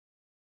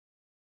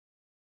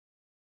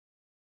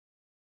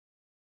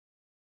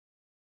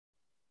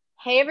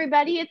Hey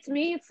everybody, it's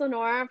me. It's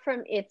Lenora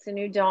from It's a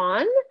New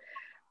Dawn.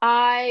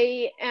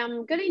 I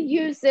am going to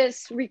use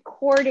this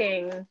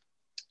recording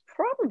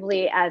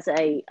probably as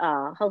a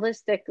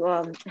holistic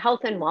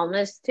health and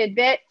wellness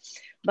tidbit,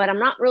 but I'm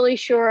not really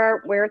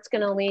sure where it's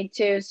going to lead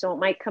to. So it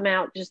might come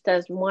out just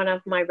as one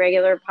of my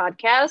regular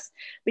podcasts.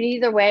 But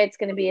either way, it's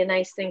going to be a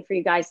nice thing for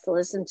you guys to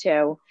listen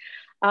to.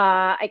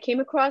 I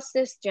came across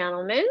this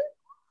gentleman.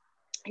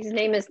 His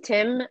name is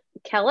Tim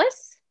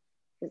Kellis.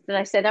 Did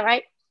I say that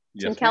right?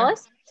 Tim Yes, ma'am.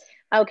 Kellis?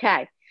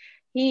 Okay.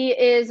 He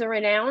is a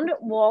renowned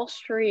Wall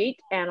Street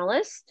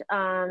analyst.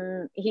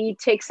 He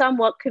takes on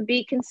what could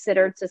be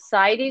considered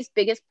society's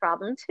biggest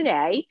problem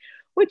today,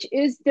 which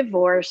is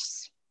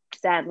divorce,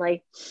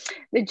 sadly.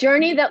 The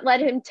journey that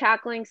led him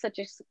tackling such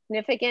a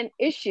significant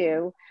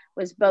issue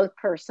was both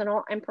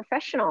personal and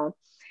professional.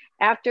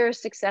 After a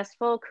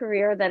successful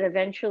career that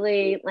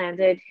eventually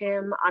landed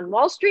him on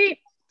Wall Street,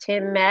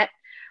 Tim met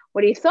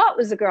what he thought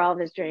was the girl of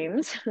his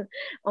dreams,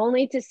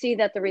 only to see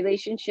that the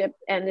relationship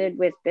ended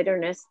with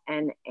bitterness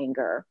and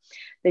anger.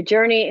 The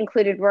journey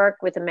included work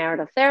with a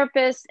marital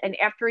therapist, and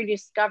after he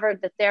discovered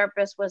the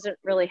therapist wasn't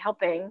really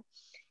helping,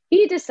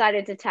 he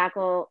decided to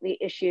tackle the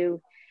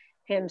issue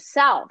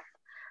himself.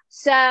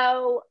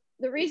 So,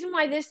 the reason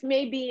why this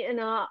may be in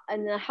a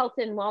health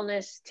and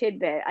wellness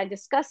tidbit, I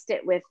discussed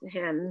it with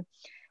him,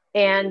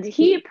 and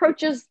he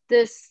approaches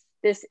this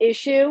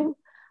issue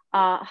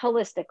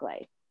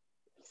holistically.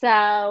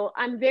 So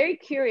I'm very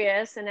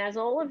curious. And as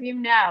all of you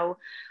know,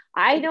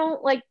 I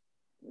don't like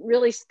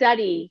really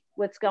study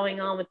what's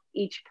going on with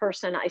each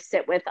person I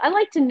sit with. I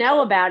like to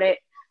know about it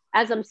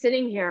as I'm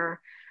sitting here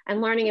and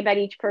learning about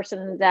each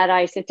person that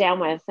I sit down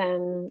with.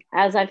 And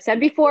as I've said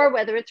before,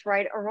 whether it's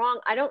right or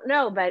wrong, I don't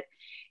know, but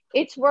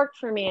it's worked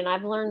for me and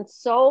I've learned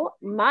so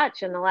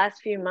much in the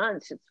last few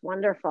months. It's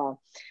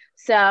wonderful.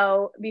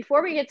 So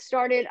before we get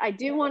started, I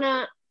do want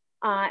to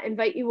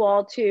invite you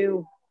all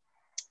to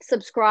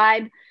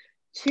subscribe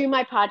to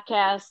my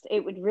podcast.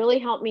 It would really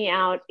help me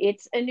out.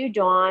 It's a New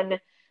Dawn.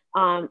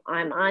 I'm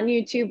on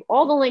YouTube.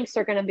 All the links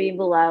are going to be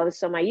below.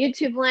 So my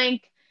YouTube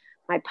link,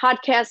 my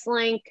podcast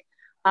link.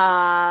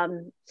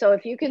 So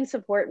if you can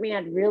support me,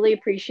 I'd really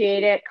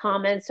appreciate it.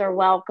 Comments are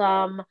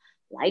welcome.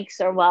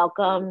 Likes are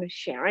welcome.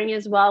 Sharing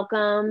is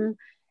welcome.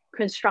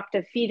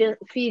 Constructive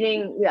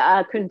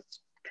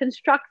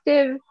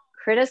constructive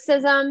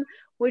criticism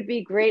would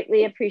be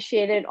greatly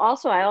appreciated.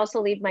 Also, I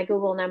also leave my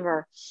Google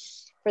number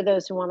for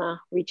those who want to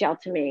reach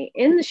out to me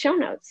in the show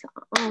notes.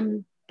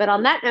 But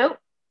on that note,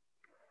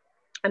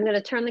 I'm going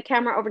to turn the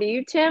camera over to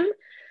you, Tim.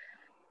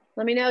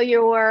 Let me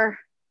know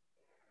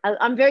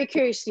I'm very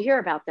curious to hear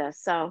about this.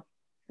 So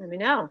let me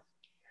know.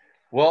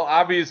 Well,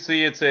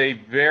 obviously, it's a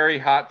very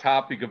hot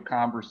topic of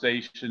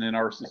conversation in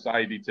our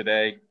society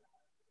today.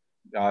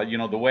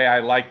 The way I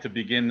like to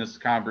begin this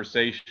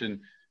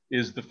conversation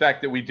is the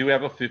fact that we do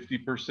have a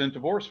 50%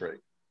 divorce rate.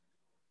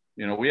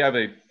 We have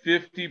a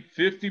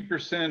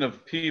 50%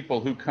 of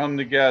people who come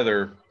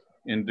together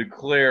and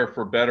declare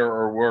for better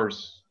or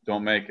worse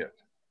don't make it.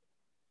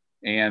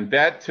 And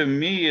that to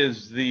me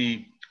is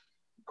the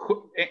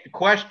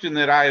question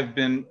that I have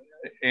been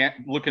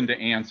looking to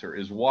answer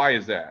is why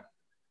is that?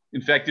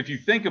 In fact, if you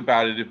think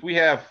about it, if we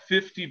have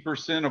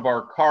 50% of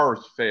our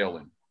cars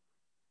failing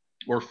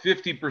or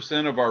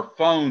 50% of our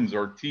phones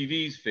or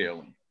TVs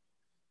failing,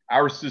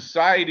 our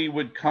society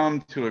would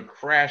come to a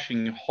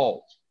crashing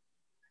halt.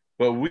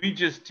 But we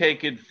just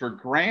take it for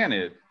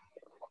granted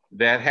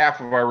that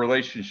half of our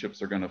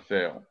relationships are going to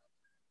fail.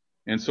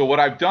 And so what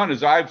I've done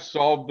is I've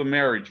solved the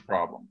marriage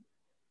problem.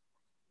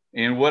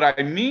 And what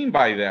I mean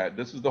by that,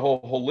 this is the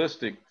whole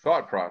holistic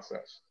thought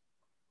process,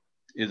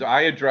 is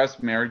I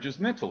address marriages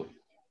mentally.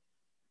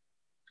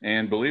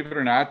 And believe it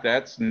or not,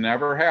 that's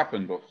never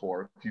happened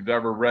before. If you've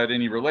ever read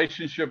any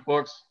relationship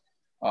books,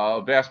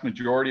 a vast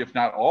majority, if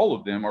not all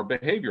of them, are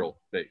behavioral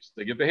based.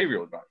 They give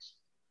behavioral advice.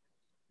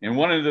 And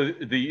one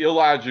of the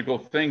illogical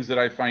things that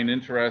I find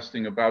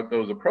interesting about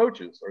those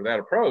approaches, or that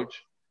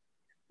approach,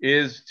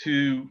 is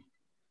to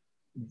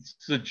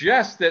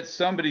suggest that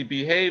somebody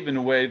behave in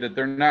a way that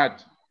they're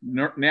not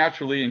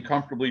naturally and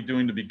comfortably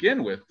doing to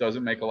begin with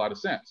doesn't make a lot of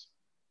sense.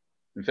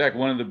 In fact,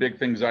 one of the big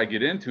things I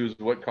get into is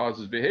what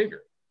causes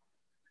behavior.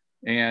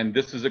 And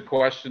this is a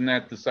question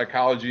that the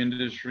psychology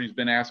industry has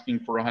been asking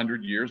for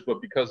 100 years, but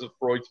because of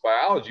Freud's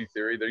biology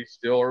theory, they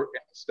still are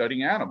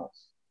studying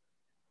animals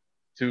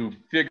to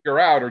figure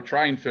out or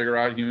try and figure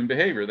out human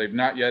behavior. They've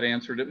not yet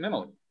answered it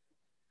mentally.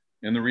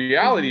 And the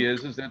reality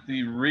is that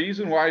the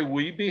reason why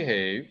we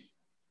behave,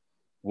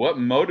 what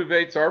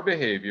motivates our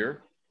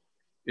behavior,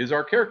 is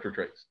our character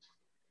traits,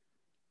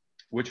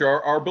 which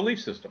are our belief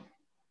system.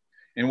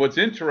 And what's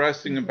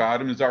interesting about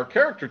them is our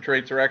character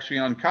traits are actually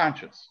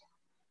unconscious.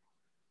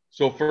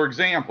 So for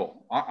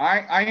example,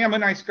 I am a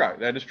nice guy.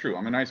 That is true.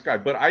 I'm a nice guy,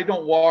 but I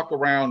don't walk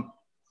around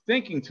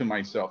thinking to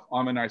myself,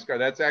 I'm a nice guy.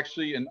 That's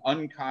actually an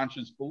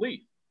unconscious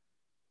belief.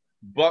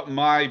 But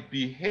my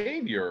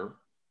behavior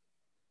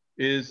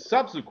is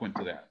subsequent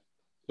to that.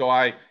 So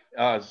I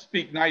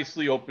speak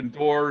nicely, open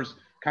doors,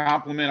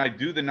 compliment, I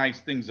do the nice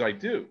things I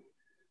do.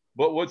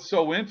 But what's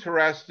so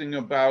interesting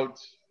about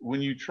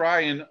when you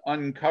try and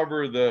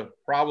uncover the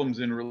problems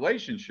in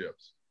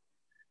relationships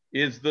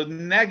is the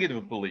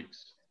negative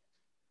beliefs.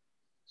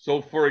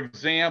 So for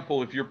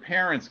example, if your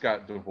parents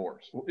got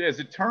divorced, as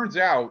it turns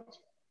out,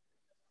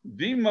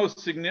 the most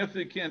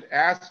significant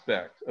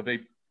aspect of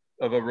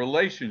a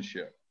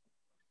relationship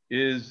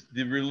is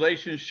the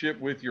relationship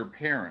with your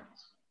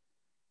parents,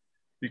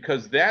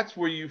 because that's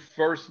where you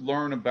first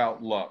learn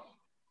about love,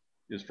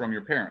 is from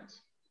your parents.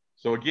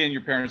 So again,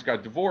 your parents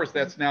got divorced.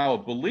 That's now a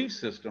belief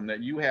system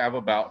that you have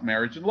about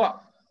marriage and love.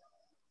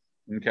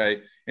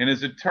 Okay. And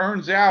as it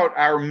turns out,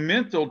 our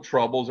mental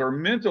troubles, our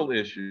mental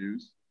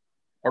issues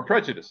are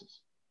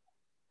prejudices.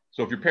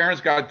 So if your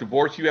parents got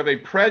divorced, you have a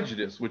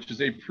prejudice, which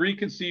is a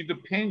preconceived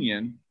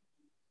opinion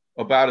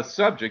about a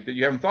subject that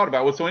you haven't thought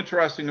about. What's so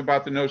interesting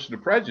about the notion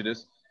of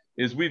prejudice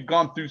is we've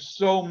gone through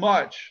so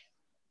much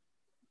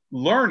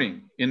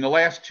learning in the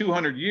last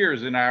 200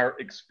 years in our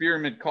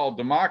experiment called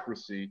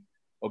democracy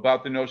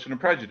about the notion of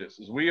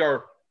prejudices. We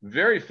are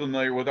very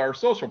familiar with our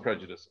social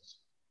prejudices.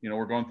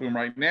 We're going through them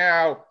right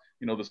now.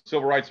 The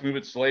civil rights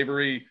movement,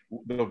 slavery,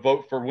 the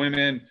vote for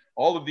women,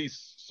 all of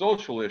these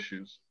social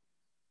issues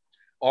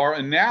are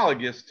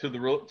analogous to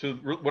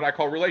what I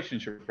call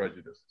relationship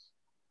prejudices.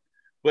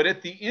 But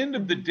at the end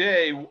of the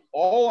day,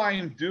 all I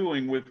am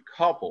doing with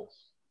couples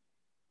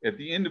at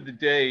the end of the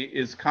day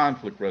is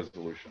conflict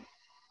resolution.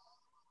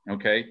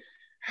 Okay?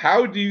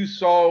 How do you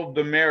solve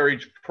the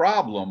marriage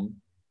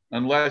problem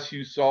unless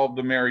you solve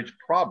the marriage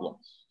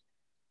problems?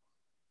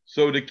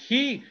 So the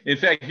key, in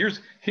fact,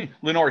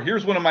 Lenore,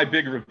 here's one of my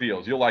big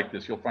reveals. You'll like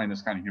this. You'll find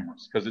this kind of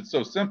humorous because it's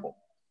so simple.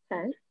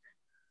 Okay.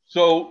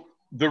 So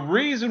the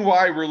reason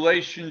why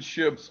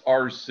relationships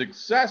are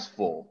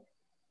successful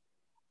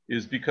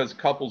is because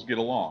couples get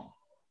along.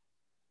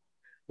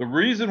 The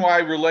reason why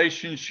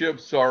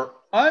relationships are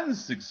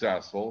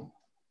unsuccessful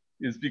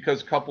is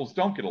because couples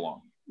don't get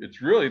along.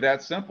 It's really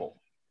that simple.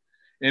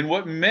 And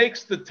what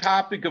makes the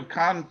topic of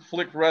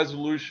conflict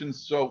resolution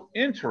so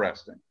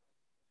interesting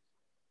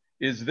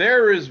is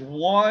there is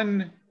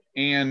one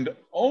and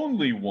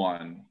only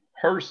one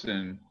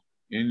person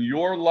in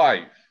your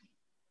life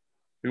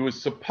who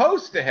is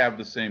supposed to have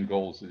the same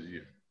goals as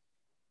you.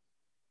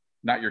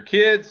 Not your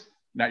kids,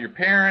 not your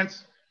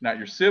parents, not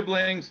your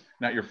siblings,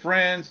 not your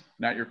friends,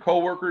 not your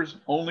coworkers,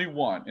 only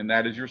one, and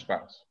that is your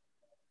spouse.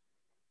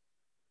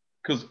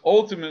 Because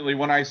ultimately,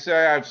 when I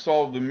say I've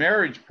solved the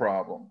marriage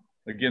problem,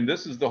 again,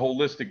 this is the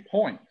holistic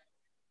point,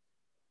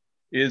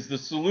 is the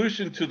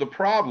solution to the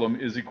problem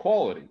is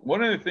equality.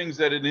 One of the things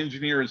that an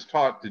engineer is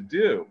taught to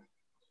do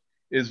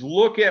is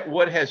look at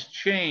what has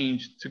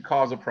changed to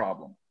cause a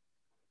problem.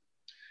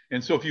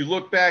 And so if you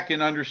look back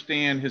and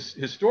understand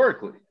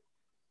historically,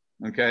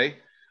 okay,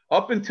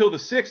 up until the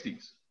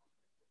 60s,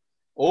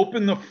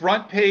 open the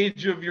front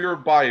page of your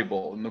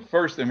Bible. And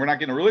we're not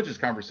getting a religious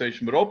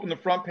conversation, but open the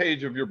front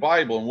page of your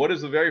Bible. And what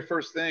is the very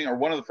first thing, or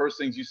one of the first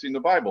things you see in the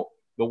Bible?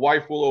 The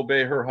wife will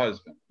obey her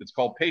husband. It's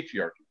called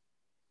patriarchy,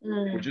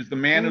 which is the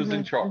man who's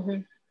in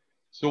charge.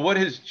 So what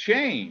has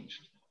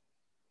changed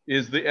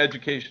is the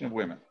education of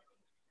women.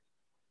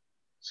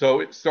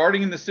 So it's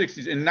starting in the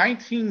 60s. In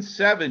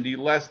 1970,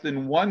 less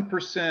than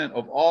 1%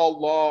 of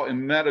all law and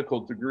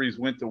medical degrees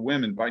went to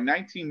women. By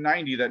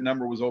 1990, that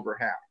number was over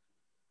half.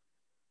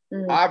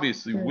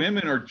 Obviously,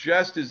 women are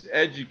just as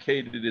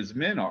educated as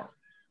men are.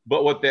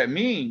 But what that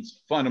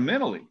means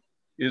fundamentally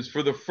is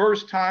for the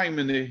first time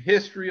in the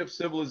history of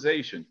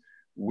civilization,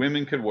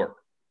 women could work.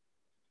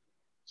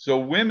 So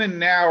women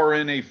now are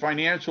in a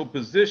financial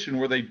position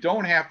where they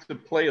don't have to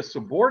play a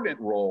subordinate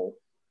role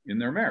in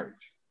their marriage.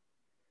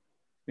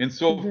 And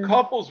so if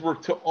couples were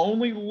to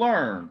only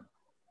learn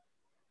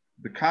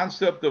the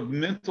concept of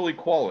mental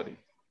equality,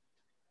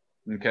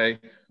 okay,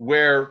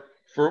 where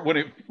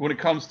when it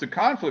comes to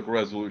conflict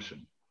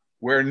resolution,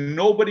 where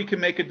nobody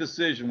can make a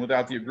decision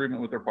without the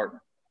agreement with their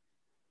partner.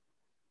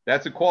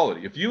 That's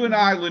equality. If you and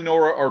I,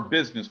 Lenora, are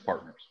business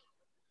partners,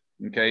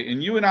 okay,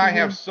 and you and I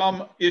have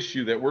some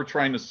issue that we're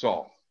trying to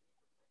solve,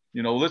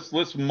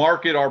 let's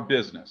market our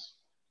business,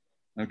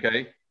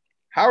 okay?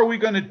 How are we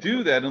going to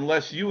do that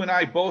unless you and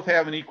I both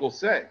have an equal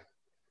say?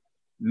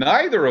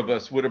 Neither of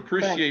us would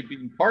appreciate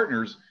being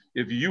partners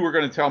if you were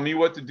going to tell me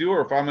what to do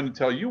or if I'm going to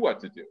tell you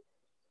what to do.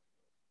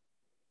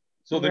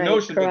 So the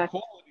notion of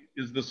equality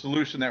is the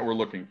solution that we're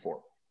looking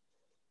for,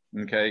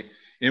 okay?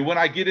 And when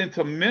I get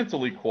into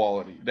mental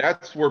equality,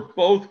 that's where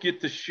both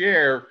get to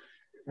share.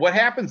 What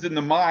happens in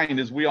the mind,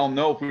 as we all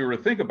know, if we were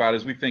to think about it,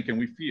 is we think and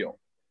we feel,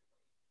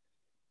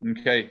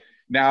 okay?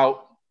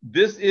 Now,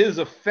 this is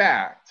a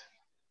fact.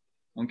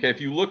 Okay,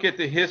 if you look at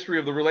the history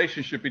of the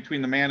relationship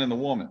between the man and the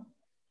woman,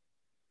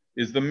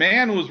 is the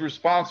man was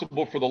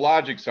responsible for the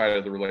logic side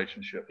of the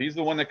relationship. He's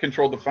the one that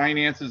controlled the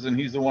finances, and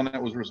he's the one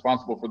that was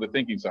responsible for the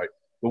thinking side.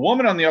 The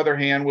woman, on the other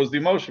hand, was the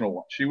emotional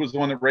one. She was the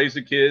one that raised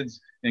the kids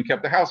and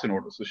kept the house in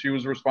order. So she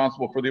was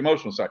responsible for the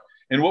emotional side.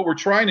 And what we're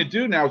trying to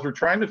do now is we're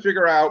trying to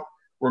figure out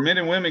where men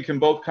and women can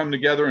both come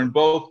together and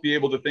both be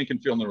able to think and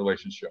feel in the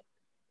relationship.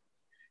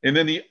 And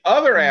then the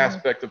other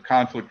aspect of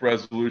conflict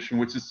resolution,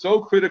 which is so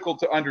critical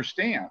to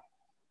understand,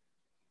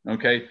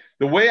 Okay.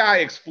 The way I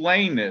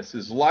explain this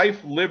is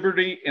life,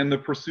 liberty, and the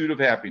pursuit of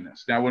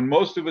happiness. Now, when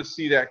most of us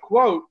see that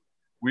quote,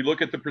 we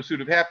look at the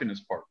pursuit of happiness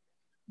part.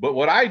 But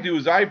what I do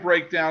is I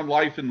break down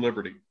life and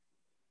liberty.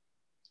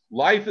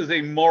 Life is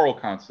a moral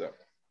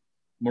concept.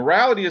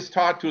 Morality is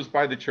taught to us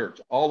by the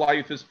church. All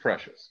life is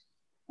precious.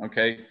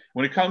 Okay.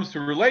 When it comes to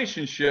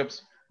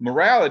relationships,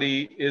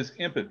 morality is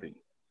empathy.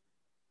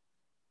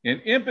 And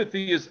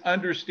empathy is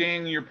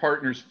understanding your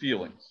partner's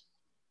feelings.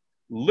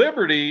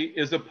 Liberty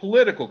is a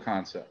political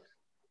concept,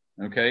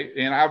 okay?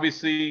 And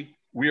obviously,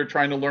 we are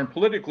trying to learn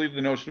politically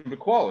the notion of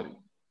equality.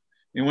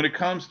 And when it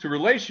comes to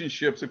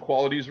relationships,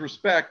 equality is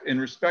respect,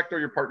 and respect are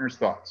your partner's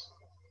thoughts.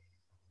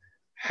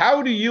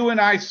 How do you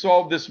and I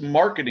solve this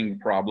marketing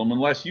problem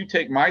unless you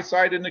take my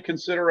side into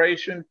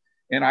consideration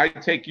and I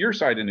take your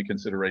side into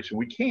consideration?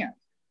 We can't.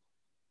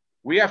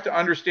 We have to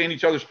understand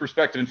each other's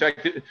perspective. In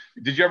fact,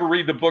 did you ever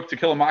read the book To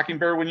Kill a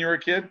Mockingbird when you were a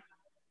kid?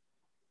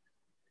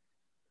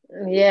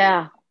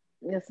 Yeah.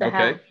 Yes, I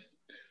have.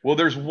 Well,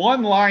 there's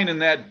one line in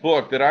that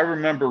book that I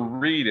remember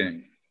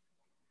reading.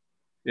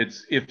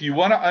 It's, if you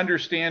want to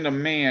understand a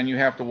man, you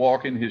have to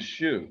walk in his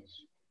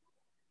shoes.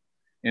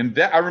 And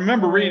that, I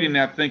remember reading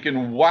that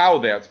thinking, wow,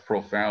 that's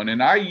profound.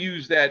 And I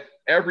use that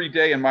every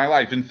day in my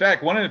life. In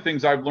fact, one of the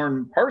things I've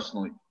learned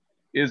personally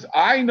is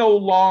I no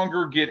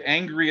longer get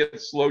angry at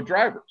slow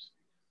drivers.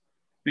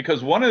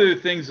 Because one of the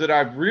things that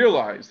I've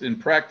realized in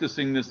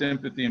practicing this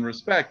empathy and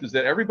respect is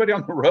that everybody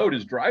on the road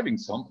is driving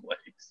someplace.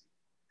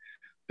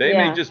 They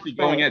may just be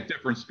going at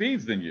different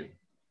speeds than you.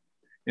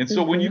 And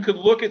so when you could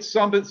look at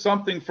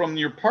something from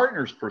your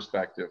partner's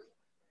perspective,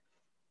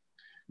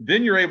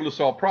 then you're able to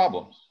solve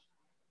problems.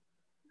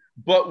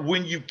 But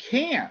when you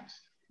can't,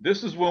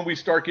 this is when we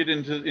start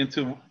getting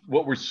into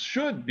what we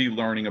should be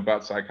learning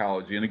about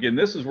psychology. And again,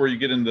 this is where you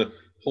get into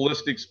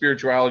holistic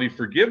spirituality,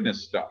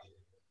 forgiveness stuff.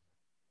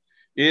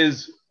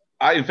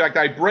 In fact,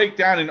 I break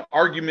down an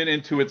argument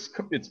into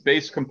its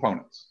base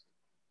components.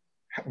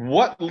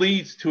 What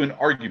leads to an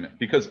argument?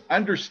 Because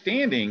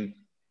understanding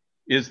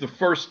is the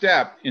first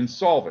step in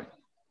solving.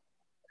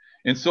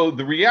 And so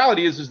the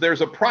reality is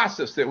there's a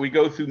process that we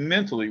go through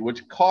mentally,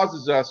 which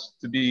causes us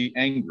to be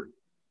angry.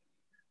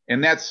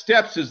 And that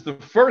the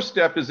first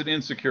step is an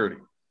insecurity.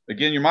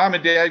 Again, your mom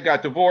and dad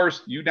got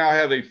divorced. You now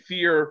have a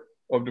fear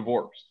of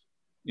divorce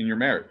in your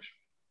marriage.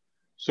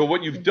 So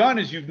what you've done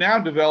is you've now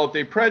developed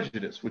a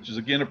prejudice, which is,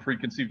 again, a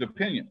preconceived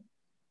opinion.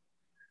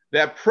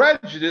 That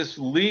prejudice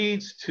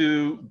leads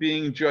to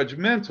being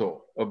judgmental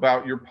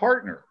about your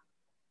partner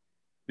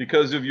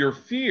because of your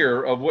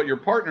fear of what your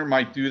partner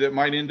might do that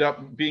might end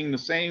up being the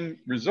same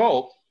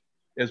result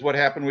as what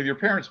happened with your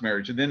parents'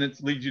 marriage. And then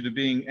it leads you to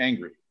being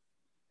angry.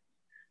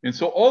 And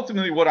so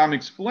ultimately what I'm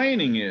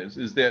explaining is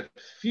that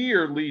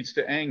fear leads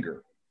to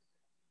anger.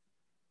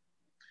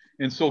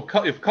 And so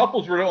if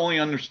couples were to only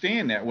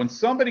understand that, when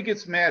somebody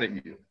gets mad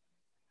at you,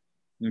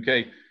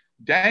 okay,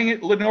 dang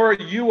it,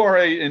 Lenora, you are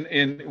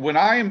when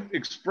I am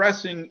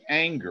expressing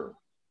anger,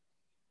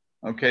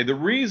 okay, the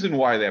reason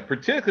why that,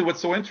 particularly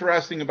what's so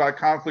interesting about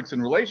conflicts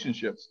in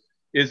relationships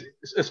is,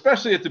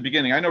 especially at the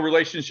beginning, I know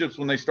relationships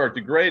when they start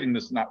degrading,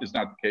 this is not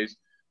the case,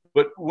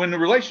 but when the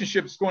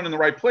relationship's going in the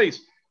right place,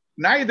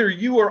 neither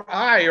you or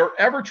I are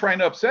ever trying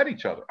to upset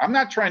each other. I'm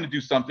not trying to do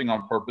something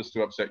on purpose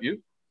to upset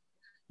you.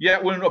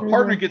 Yet when a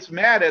partner gets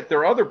mad at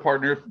their other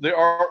partner,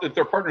 if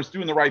their partner's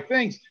doing the right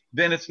things,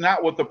 then it's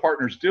not what the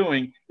partner's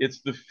doing.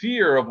 It's the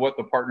fear of what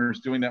the partner's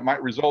doing that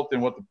might result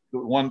in what the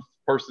one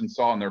person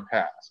saw in their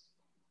past.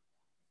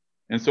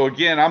 And so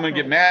again, I'm going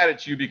to get mad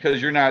at you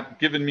because you're not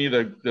giving me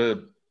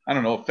the I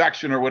don't know,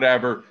 affection or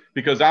whatever,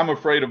 because I'm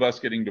afraid of us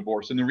getting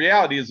divorced. And the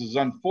reality is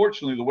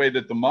unfortunately the way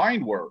that the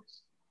mind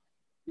works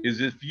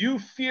is if you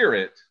fear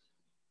it,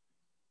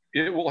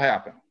 it will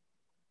happen.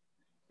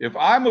 If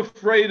I'm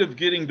afraid of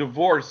getting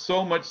divorced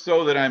so much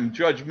so that I'm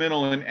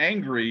judgmental and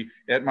angry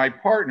at my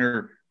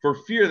partner for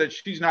fear that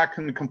she's not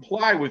going to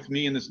comply with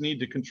me in this need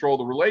to control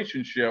the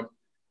relationship,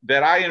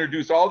 that I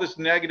introduce all this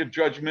negative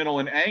judgmental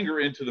and anger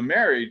into the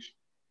marriage,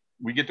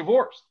 we get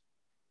divorced.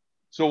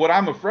 So what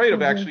I'm afraid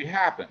of actually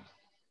happened.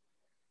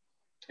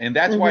 And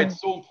that's why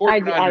it's so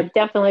important. I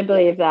definitely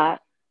believe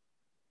that.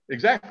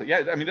 Exactly.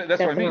 Yeah. I mean, that's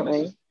definitely what I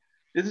mean.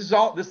 This is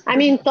all this. I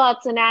mean,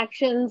 thoughts and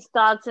actions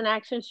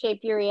shape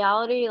your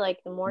reality. Like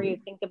the more you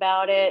think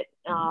about it,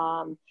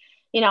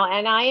 you know,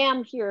 and I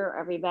am here,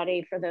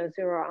 everybody, for those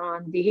who are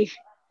on the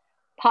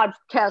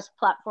podcast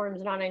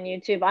platforms, not on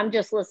YouTube. I'm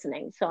just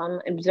listening. So I'm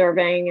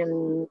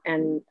observing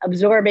and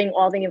absorbing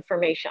all the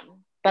information,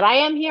 but I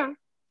am here.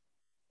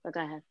 So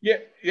go ahead.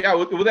 Yeah.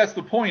 Well, that's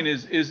the point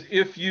is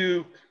if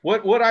you,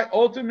 what I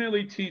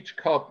ultimately teach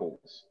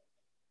couples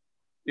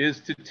is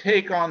to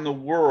take on the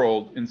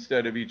world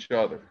instead of each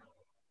other.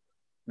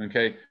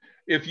 Okay.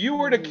 If you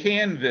were to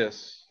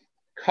canvass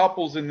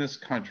couples in this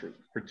country,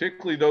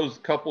 particularly those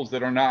couples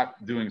that are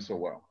not doing so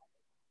well,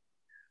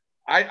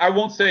 I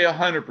won't say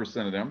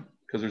 100% of them,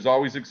 because there's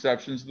always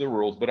exceptions to the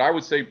rules, but I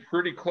would say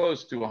pretty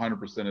close to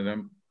 100% of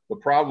them, the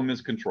problem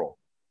is control.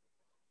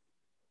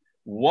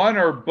 One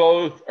or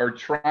both are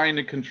trying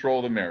to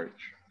control the marriage.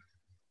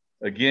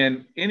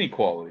 Again,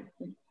 inequality.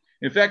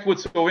 In fact,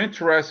 what's so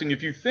interesting,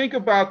 if you think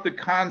about the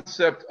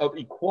concept of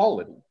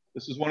equality,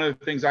 this is one of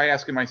the things I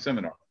ask in my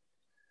seminar.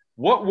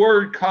 What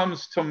word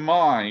comes to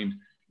mind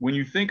when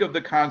you think of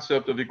the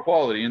concept of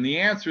equality? And the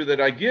answer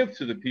that I give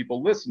to the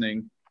people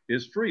listening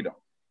is freedom.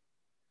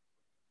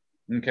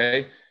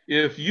 Okay?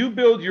 If you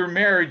build your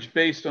marriage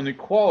based on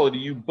equality,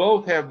 you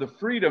both have the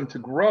freedom to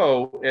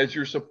grow as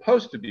you're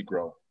supposed to be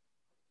growing.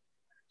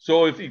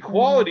 So if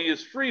equality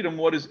is freedom,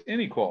 what is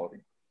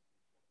inequality?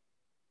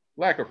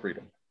 Lack of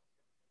freedom.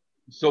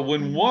 So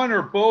when one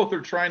or both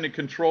are trying to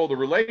control the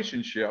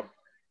relationship,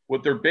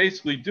 what they're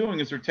basically doing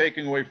is they're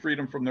taking away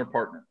freedom from their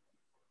partner.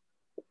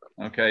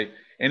 Okay.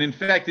 And in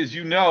fact, as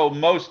you know,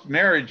 most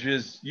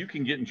marriages, you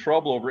can get in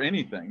trouble over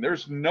anything.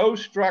 There's no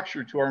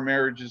structure to our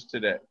marriages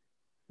today.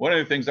 One of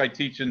the things I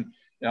teach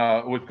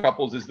with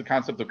couples is the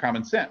concept of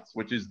common sense,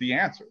 which is the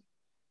answer.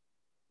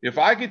 If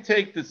I could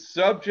take the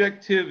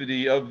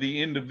subjectivity of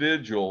the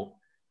individual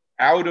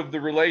out of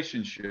the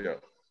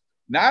relationship,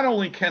 not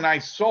only can I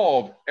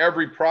solve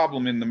every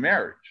problem in the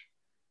marriage,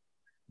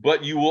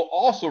 but you will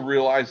also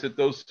realize that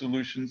those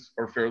solutions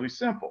are fairly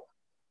simple.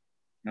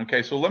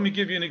 Okay, so let me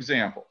give you an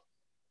example.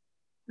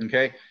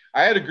 Okay,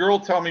 I had a girl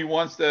tell me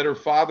once that her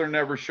father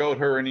never showed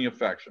her any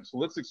affection. So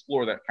let's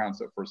explore that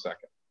concept for a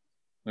second.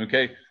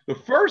 Okay, the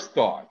first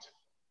thought,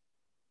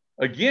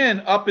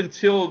 again, up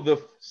until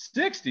the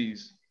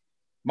 60s,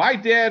 my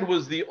dad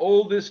was the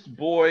oldest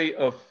boy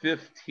of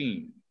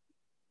 15.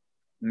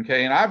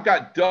 Okay, and I've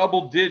got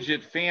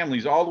double-digit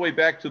families all the way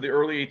back to the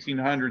early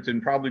 1800s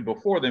and probably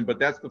before then, but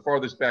that's the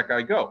farthest back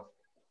I go.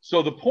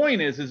 So the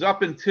point is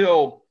up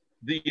until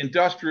the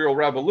Industrial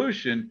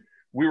Revolution,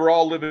 we were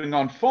all living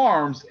on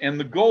farms, and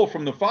the goal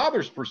from the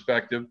father's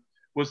perspective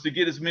was to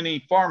get as many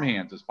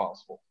farmhands as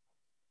possible.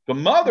 The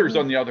mothers,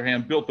 on the other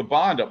hand, built the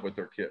bond up with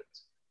their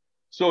kids.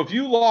 So if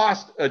you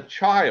lost a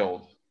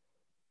child,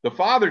 the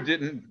father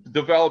didn't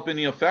develop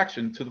any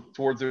affection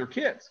towards their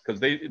kids because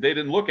they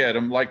didn't look at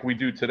them like we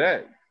do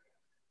today.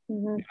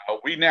 You know,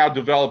 we now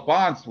develop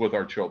bonds with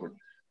our children.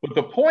 But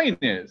the point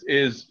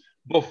is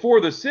before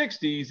the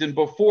 60s and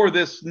before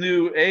this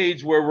new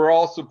age where we're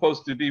all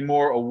supposed to be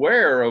more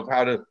aware of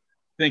how to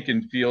think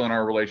and feel in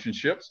our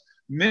relationships,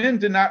 men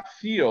did not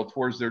feel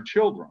towards their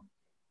children.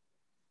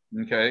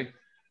 Okay?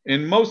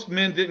 And most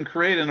men didn't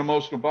create an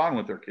emotional bond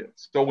with their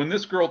kids. So when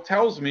this girl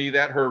tells me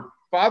that her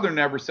father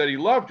never said he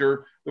loved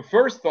her, the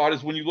first thought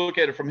is when you look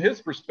at it from his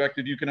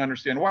perspective, you can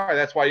understand why.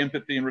 That's why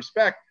empathy and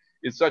respect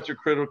is such a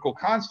critical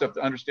concept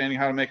to understanding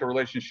how to make a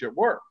relationship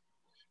work.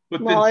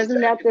 But well, isn't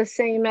that the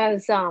same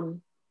as,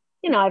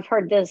 you know, I've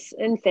heard this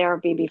in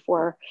therapy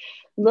before.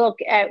 Look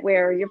at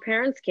where your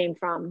parents came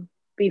from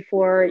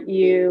before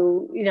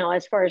you know,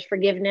 as far as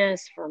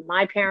forgiveness from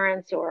my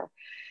parents, or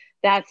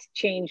that's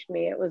changed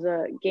me. It was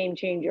a game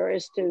changer,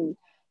 is to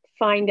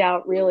find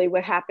out really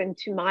what happened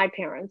to my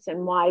parents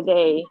and why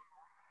they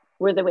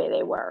were the way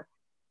they were.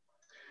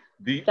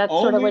 That's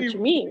sort of what you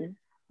mean.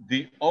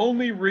 The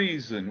only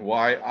reason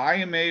why I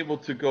am able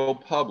to go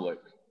public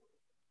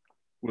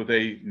with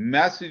a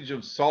message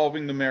of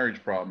solving the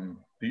marriage problem,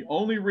 the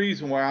only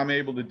reason why I'm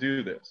able to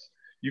do this,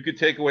 you could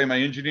take away my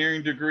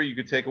engineering degree, you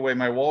could take away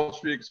my Wall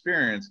Street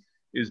experience,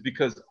 is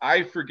because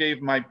I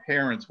forgave my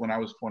parents when I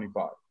was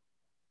 25.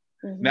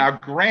 Now,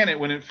 granted,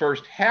 when it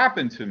first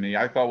happened to me,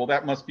 I thought, well,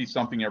 that must be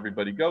something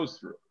everybody goes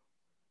through.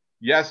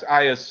 Yes,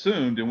 I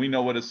assumed, and we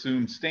know what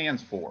assume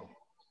stands for.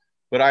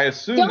 But I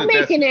assume Don't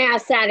make an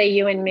ass out of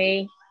you and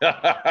me.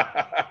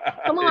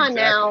 Come on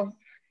now.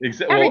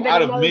 Exactly. Well,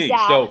 out of me.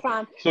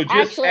 So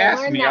just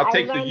ask me. I'll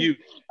take the you.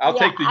 I'll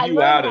take the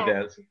you out of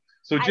that.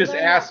 So just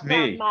ask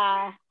me.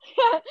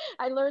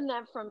 I learned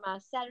that from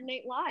Saturday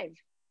Night Live.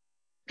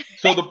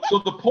 So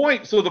the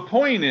point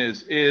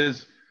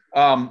is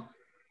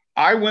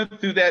I went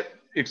through that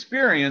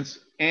experience,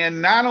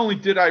 and not only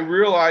did I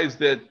realize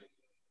that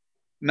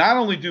not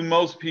only do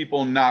most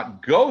people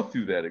not go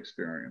through that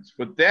experience,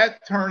 but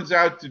that turns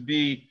out to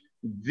be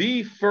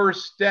the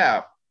first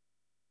step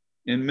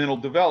in mental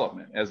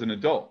development as an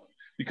adult.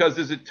 Because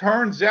as it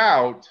turns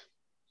out,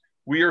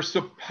 we are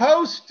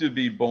supposed to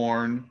be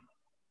born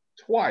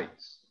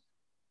twice.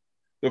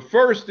 The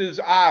first is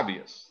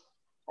obvious,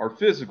 our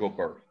physical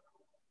birth.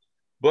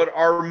 But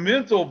our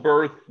mental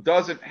birth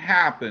doesn't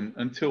happen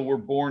until we're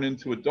born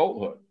into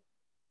adulthood.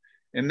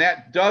 And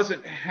that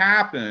doesn't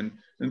happen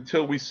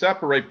until we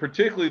separate,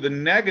 particularly the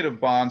negative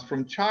bonds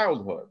from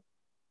childhood.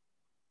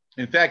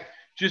 In fact,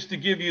 just to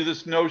give you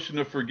this notion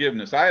of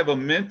forgiveness, I have a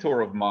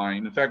mentor of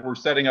mine. In fact, we're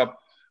setting up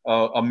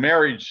a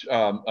marriage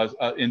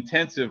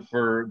intensive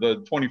for the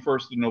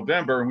 21st of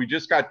November, and we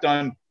just got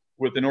done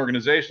with an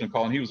organizational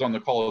call, and he was on the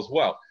call as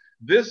well.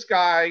 This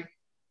guy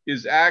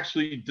is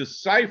actually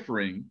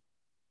deciphering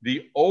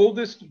the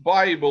oldest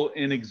Bible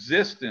in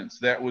existence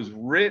that was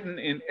written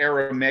in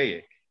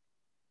Aramaic.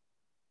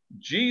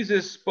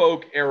 Jesus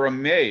spoke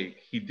Aramaic.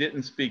 He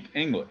didn't speak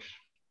English.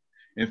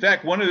 In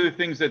fact, one of the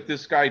things that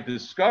this guy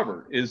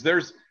discovered is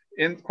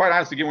and quite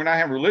honestly, again, we're not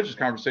having a religious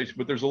conversation,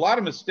 but there's a lot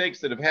of mistakes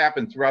that have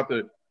happened throughout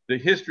the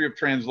history of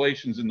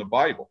translations in the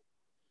Bible.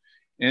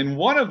 And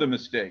one of the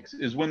mistakes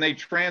is when they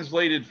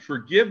translated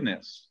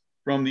forgiveness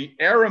from the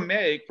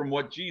Aramaic, from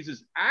what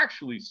Jesus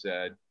actually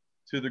said,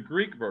 to the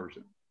Greek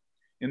version.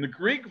 In the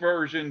Greek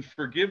version,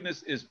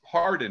 forgiveness is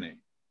pardoning.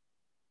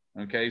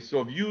 Okay,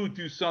 so if you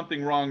do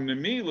something wrong to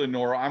me,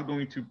 Lenora, I'm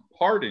going to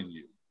pardon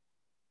you.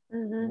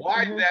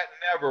 Why that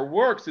never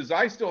works is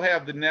I still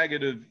have the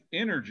negative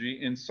energy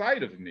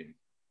inside of me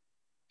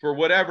for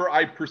whatever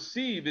I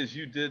perceive as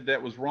you did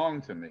that was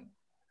wrong to me.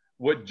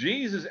 What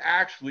Jesus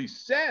actually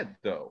said,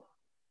 though,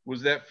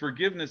 was that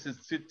forgiveness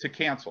is to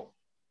cancel.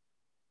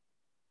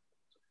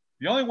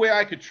 The only way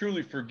I could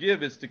truly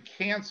forgive is to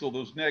cancel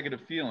those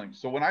negative feelings.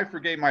 So when I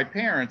forgave my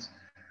parents,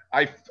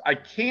 I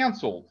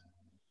canceled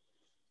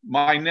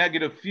my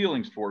negative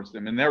feelings towards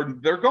them, and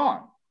they're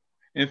gone.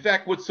 In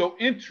fact, what's so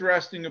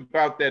interesting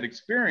about that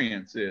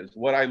experience is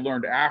what I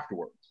learned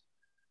afterwards.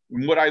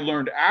 And what I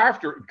learned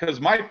after, because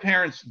my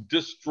parents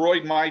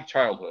destroyed my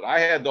childhood.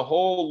 I had the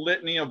whole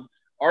litany of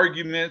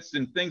arguments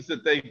and things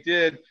that they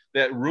did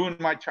that ruined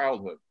my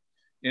childhood.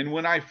 And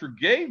when I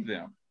forgave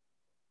them,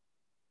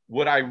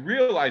 what I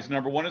realized,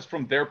 number one, is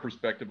from their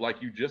perspective,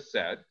 like you just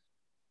said,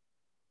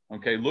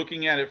 okay,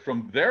 looking at it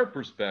from their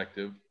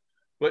perspective.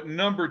 But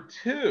number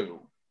two,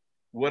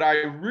 what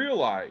I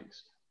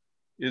realized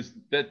is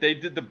that they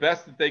did the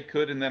best that they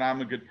could and that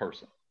I'm a good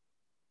person.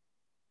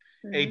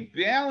 A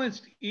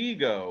balanced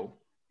ego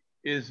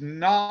is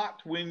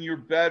not when you're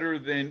better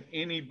than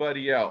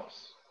anybody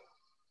else.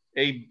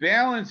 A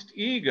balanced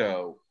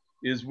ego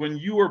is when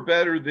you are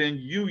better than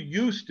you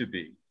used to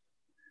be.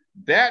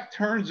 That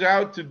turns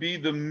out to be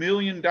the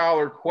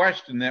million-dollar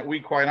question that we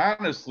quite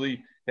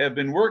honestly have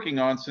been working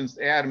on since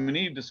Adam and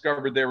Eve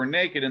discovered they were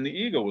naked and the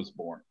ego was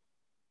born,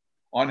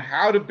 on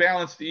how to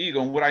balance the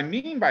ego. And what I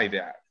mean by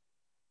that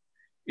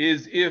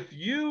is if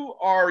you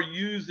are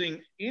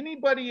using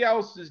anybody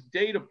else's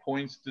data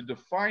points to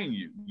define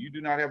you, you do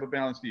not have a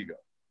balanced ego.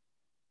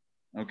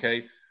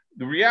 Okay?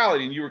 The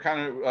reality, and you were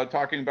kind of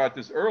talking about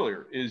this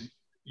earlier, is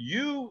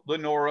you,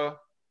 Lenora,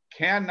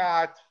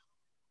 cannot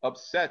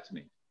upset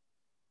me.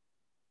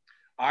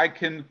 I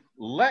can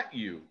let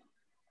you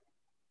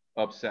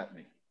upset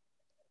me.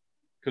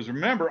 Because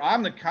remember,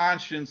 I'm the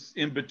conscience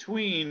in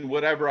between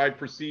whatever I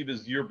perceive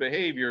as your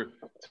behavior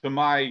to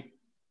my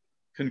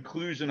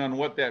conclusion on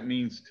what that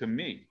means to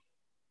me.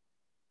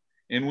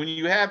 And when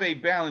you have a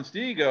balanced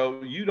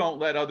ego, you don't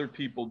let other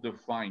people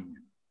define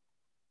you.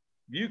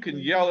 You can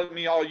yell at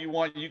me all you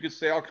want. You can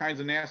say all kinds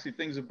of nasty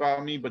things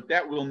about me, but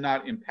that will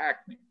not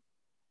impact me.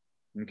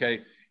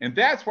 Okay? And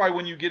that's why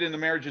when you get into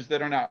marriages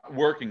that are not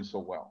working so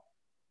well,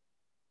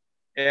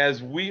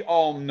 as we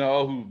all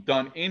know who've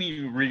done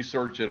any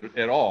research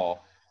at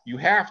all, you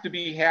have to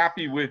be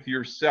happy with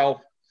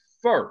yourself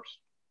first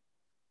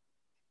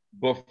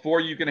before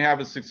you can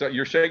have a success.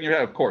 You're shaking your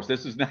head. Of course,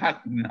 this is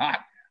not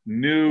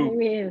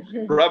new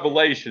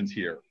revelations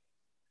here.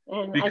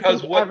 And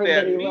because what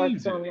that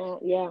means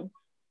is,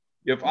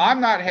 if I'm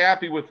not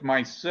happy with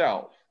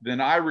myself, then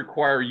I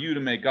require you to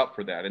make up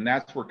for that. And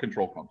that's where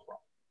control comes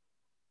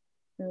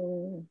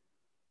from.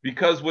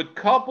 Because what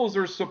couples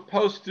are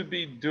supposed to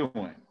be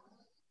doing,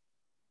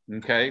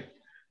 okay,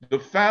 the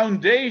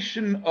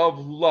foundation of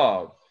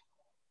love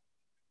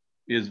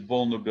is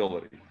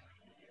vulnerability.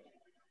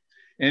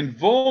 And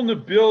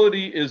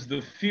vulnerability is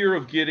the fear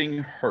of getting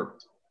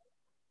hurt.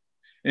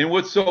 And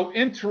what's so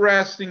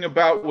interesting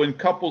about when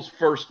couples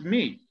first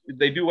meet,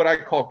 they do what I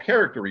call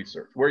character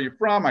research. Where are you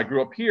from? I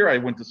grew up here. I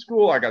went to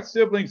school. I got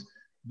siblings.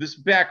 This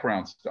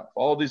background stuff,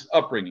 all this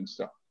upbringing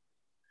stuff.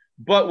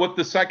 But what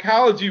the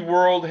psychology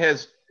world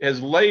has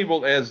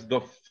labeled as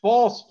the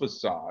false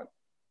facade,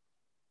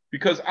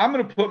 because I'm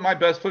going to put my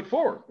best foot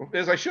forward,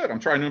 as I should. I'm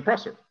trying to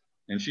impress her,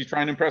 and she's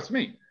trying to impress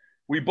me.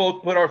 We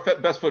both put our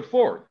best foot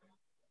forward.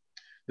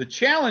 The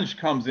challenge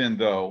comes in,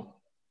 though,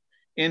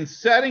 in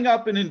setting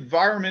up an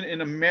environment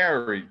in a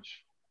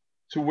marriage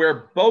to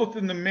where both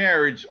in the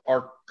marriage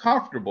are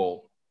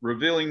comfortable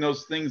revealing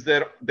those things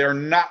that they're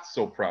not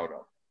so proud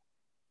of.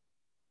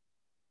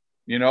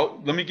 You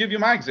know, let me give you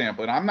my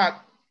example, and I'm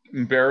not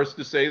embarrassed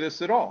to say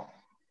this at all,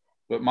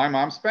 but my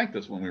mom spanked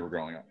us when we were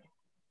growing up.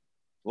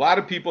 A lot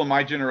of people in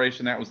my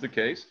generation, that was the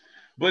case.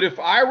 But if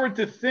I were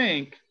to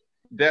think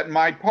that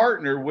my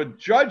partner would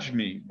judge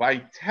me by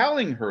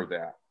telling her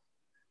that,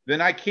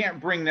 then I can't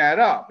bring that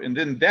up. And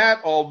then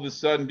that all of a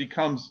sudden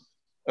becomes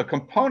a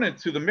component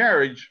to the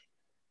marriage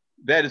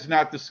that is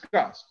not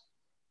discussed.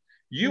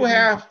 You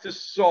have to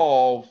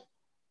solve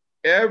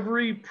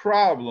every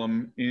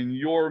problem in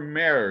your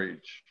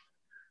marriage,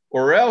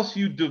 or else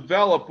you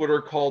develop what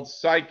are called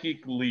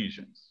psychic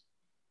lesions.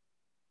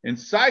 And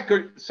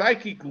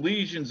psychic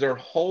lesions are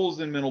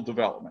holes in mental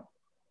development.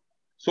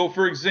 So,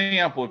 for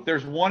example, if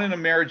there's one in a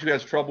marriage who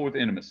has trouble with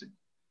intimacy,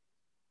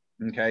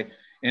 okay,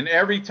 and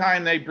every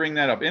time they bring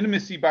that up,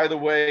 intimacy, by the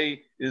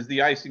way, is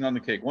the icing on the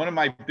cake. One of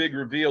my big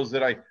reveals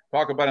that I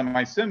talk about in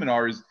my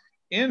seminar is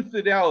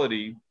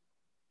infidelity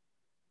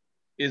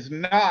is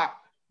not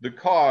the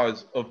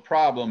cause of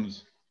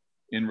problems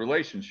in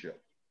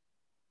relationship.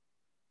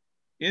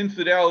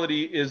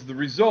 Infidelity is the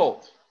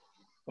result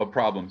of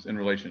problems in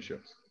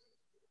relationships.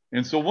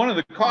 And so one of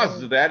the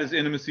causes of that is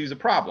intimacy is a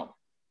problem.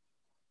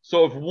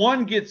 So if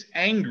one gets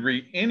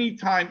angry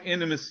anytime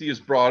intimacy is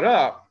brought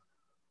up,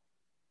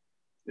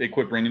 they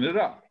quit bringing it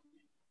up.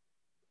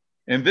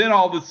 And then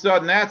all of a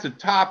sudden, that's a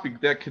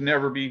topic that can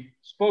never be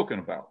spoken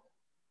about.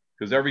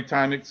 Because every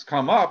time it's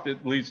come up,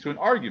 it leads to an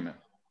argument.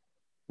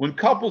 When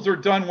couples are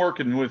done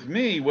working with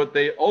me, what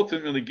they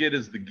ultimately get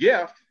as the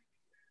gift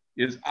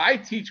is I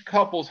teach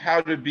couples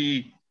how to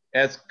be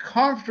as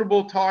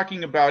comfortable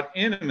talking about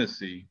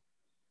intimacy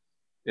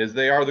as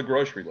they are the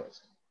grocery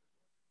list.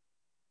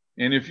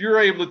 And if you're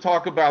able to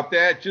talk about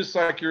that, just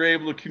like you're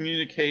able to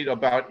communicate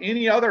about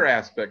any other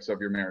aspects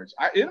of your marriage,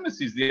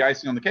 intimacy is the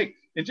icing on the cake.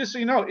 And just so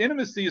you know,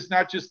 intimacy is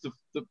not just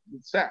the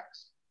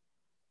sex.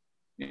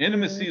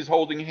 Intimacy is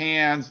holding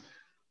hands,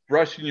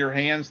 brushing your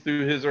hands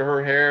through his or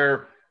her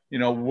hair,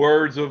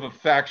 words of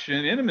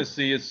affection.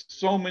 Intimacy is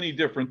so many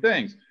different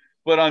things.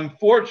 But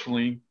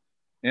unfortunately,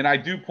 and I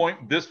do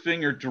point this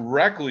finger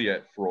directly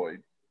at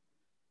Freud,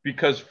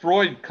 because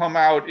Freud come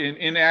out and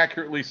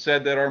inaccurately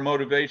said that our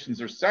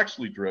motivations are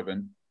sexually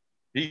driven.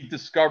 He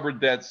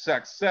discovered that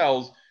sex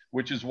sells,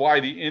 which is why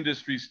the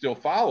industry still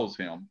follows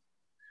him,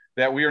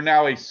 that we are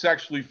now a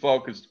sexually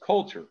focused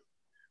culture.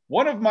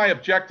 One of my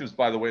objectives,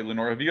 by the way,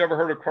 Lenore, have you ever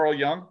heard of Carl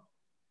Jung?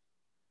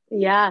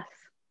 Yes.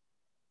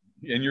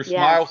 And your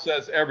smile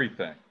says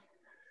everything.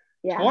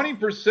 Yes.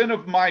 20%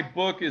 of my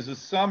book is a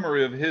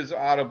summary of his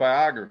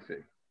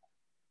autobiography,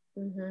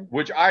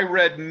 which I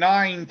read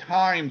 9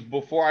 times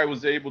before I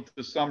was able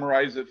to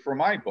summarize it for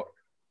my book.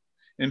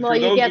 And well,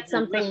 you get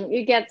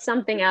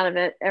something out of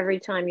it every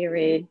time you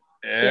read.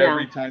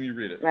 Every time you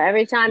read it.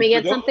 Every time you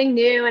get something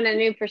new and a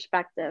new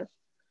perspective.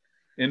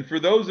 And for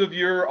those of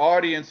your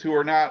audience who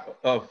are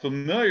not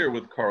familiar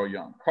with Carl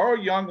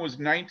Jung was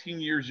 19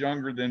 years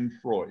younger than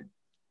Freud.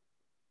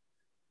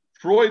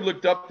 Freud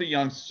looked up to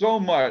Jung so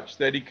much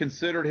that he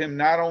considered him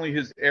not only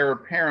his heir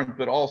apparent,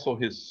 but also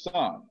his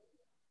son.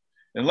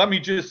 And let me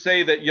just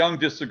say that Jung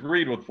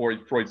disagreed with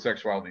Freud's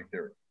sexuality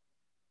theory.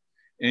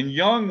 And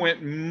Jung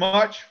went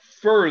much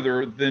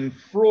further than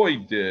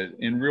Freud did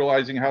in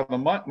realizing how the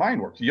mind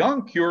works.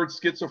 Jung cured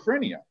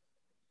schizophrenia.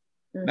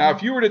 Now,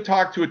 if you were to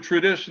talk to a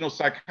traditional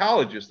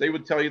psychologist, they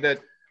would tell you that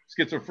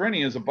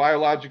schizophrenia is a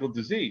biological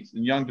disease,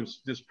 and Jung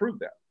disproved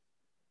that.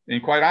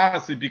 And quite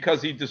honestly,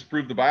 because he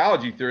disproved the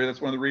biology theory,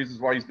 that's one of the reasons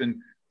why he's been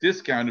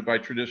discounted by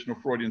traditional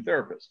Freudian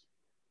therapists.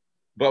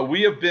 But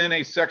we have been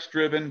a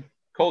sex-driven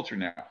culture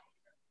now.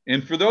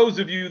 And for those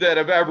of you that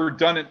have ever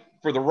done it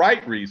for the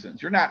right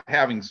reasons, you're not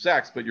having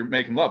sex, but you're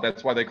making love.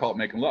 That's why they call it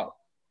making love.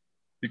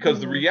 Because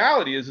the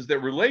reality is that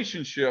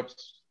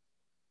relationships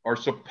are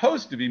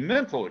supposed to be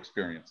mental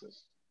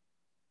experiences.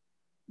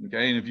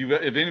 Okay, and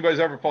if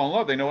anybody's ever fallen in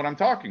love, they know what I'm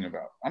talking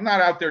about. I'm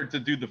not out there to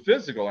do the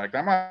physical act.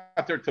 I'm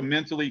out there to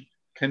mentally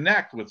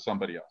connect with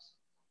somebody else.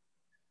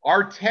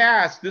 Our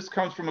task, this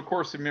comes from A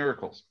Course in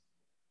Miracles.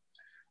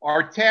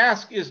 Our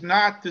task is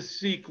not to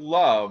seek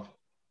love,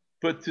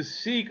 but to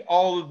seek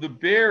all of the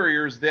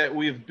barriers that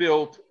we've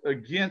built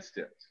against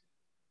it.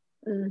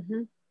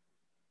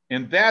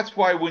 And that's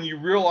why when you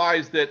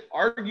realize that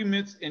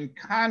arguments and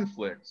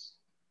conflicts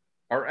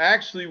are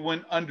actually,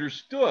 when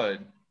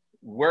understood,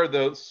 where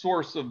the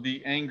source of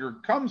the anger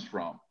comes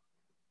from,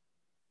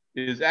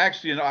 is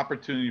actually an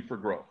opportunity for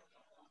growth.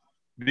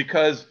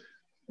 Because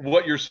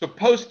what you're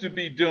supposed to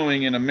be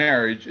doing in a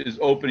marriage is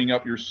opening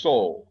up your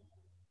soul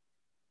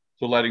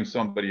to letting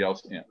somebody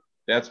else in.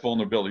 That's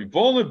vulnerability.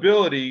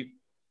 Vulnerability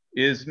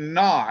is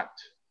not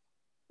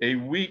a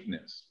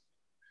weakness.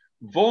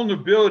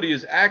 Vulnerability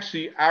is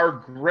actually our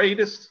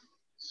greatest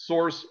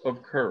source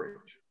of courage.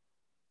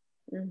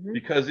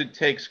 Because it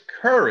takes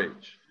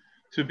courage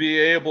to be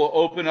able to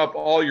open up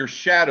all your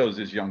shadows,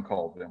 as Jung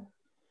called them,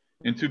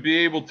 and to be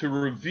able to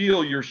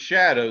reveal your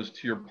shadows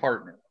to your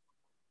partner.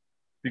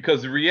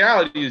 Because the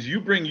reality is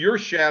you bring your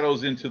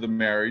shadows into the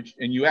marriage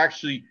and you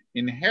actually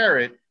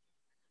inherit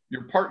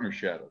your partner's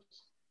shadows.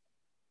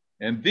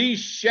 And these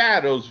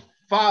shadows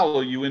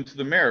follow you into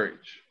the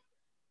marriage.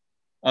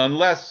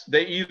 Unless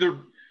they either,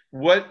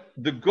 what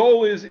the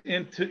goal is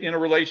in a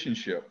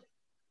relationship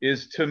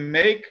is to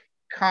make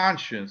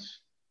conscious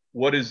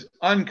what is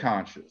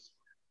unconscious,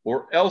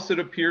 or else it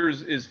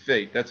appears is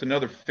fate. That's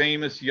another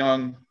famous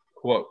Jung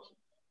quote.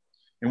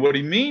 And what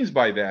he means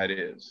by that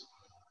is,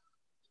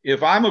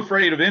 if I'm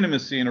afraid of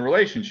intimacy in a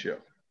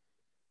relationship,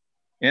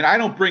 and I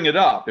don't bring it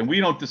up, and we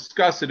don't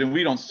discuss it, and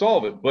we don't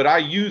solve it, but I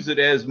use it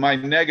as my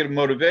negative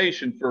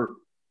motivation for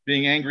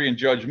being angry and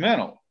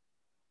judgmental.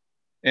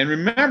 And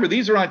remember,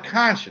 these are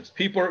unconscious.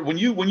 People are, when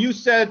you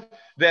said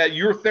that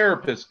your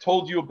therapist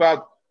told you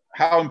about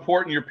how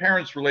important your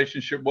parents'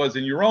 relationship was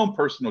in your own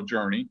personal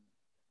journey,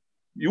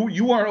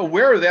 you weren't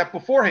aware of that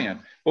beforehand.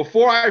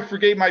 Before I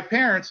forgave my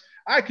parents,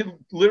 I could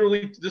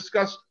literally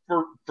discuss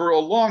for a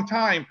long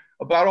time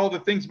about all the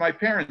things my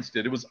parents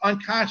did. It was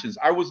unconscious.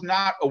 I was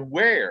not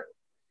aware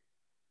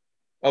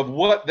of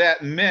what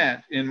that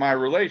meant in my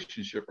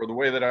relationship or the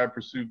way that I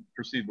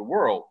perceived the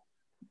world.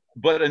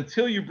 But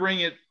until you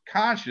bring it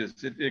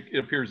conscious, it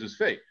appears as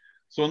fake.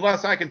 So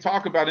unless I can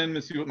talk about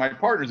intimacy with my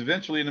partners,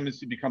 eventually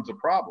intimacy becomes a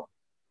problem.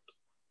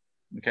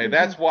 Okay,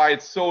 that's why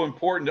it's so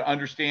important to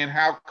understand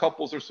how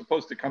couples are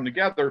supposed to come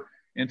together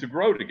and to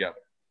grow together.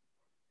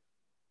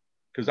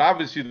 Because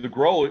obviously the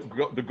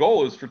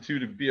goal is for two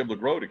to be able to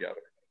grow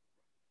together.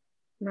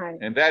 Right.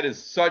 And that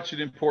is such an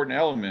important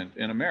element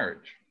in a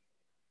marriage.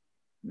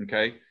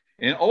 Okay.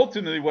 And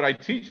ultimately, what I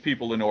teach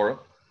people, Lenora,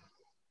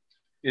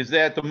 is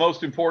that the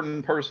most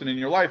important person in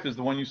your life is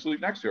the one you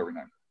sleep next to every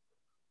night.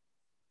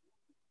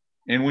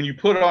 And when you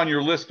put it on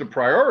your list of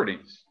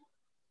priorities,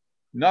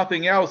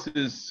 nothing else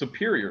is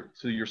superior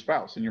to your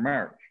spouse in your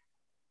marriage.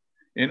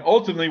 And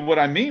ultimately, what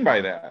I mean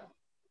by that,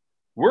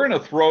 we're in a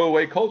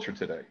throwaway culture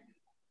today.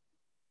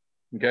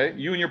 Okay,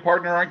 you and your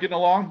partner aren't getting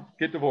along,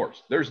 get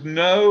divorced. There's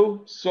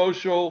no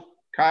social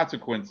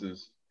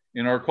consequences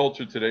in our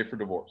culture today for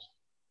divorce.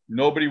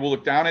 Nobody will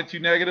look down at you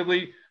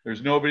negatively.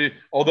 There's nobody,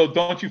 although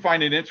don't you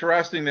find it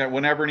interesting that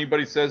whenever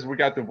anybody says we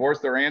got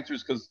divorced, their answer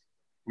is because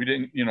we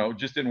didn't,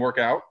 just didn't work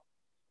out?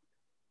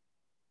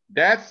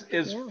 That's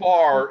as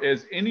far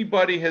as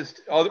anybody has,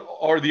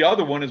 or the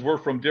other one is we're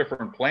from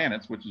different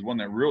planets, which is one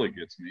that really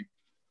gets me.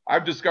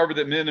 I've discovered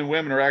that men and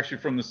women are actually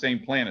from the same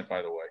planet,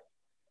 by the way.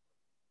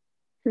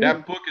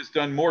 That book has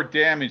done more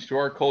damage to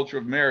our culture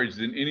of marriage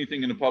than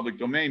anything in the public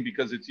domain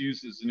because it's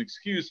used as an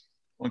excuse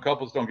when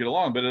couples don't get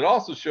along. But it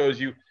also shows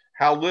you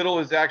how little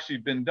has actually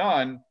been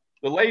done.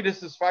 The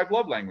latest is 5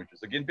 love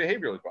languages, again,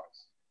 behavioral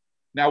advice.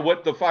 Now,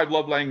 what the 5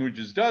 love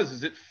languages does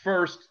is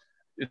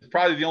it's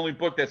probably the only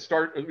book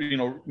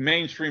that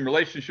mainstream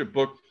relationship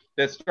book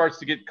that starts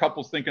to get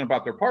couples thinking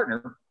about their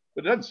partner,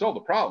 but it doesn't solve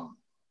the problem.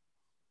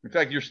 In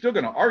fact, you're still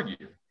going to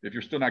argue if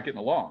you're still not getting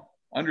along.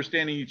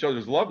 Understanding each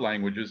other's love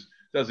languages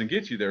doesn't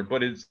get you there,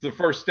 but it's the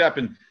first step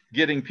in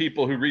getting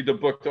people who read the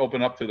book to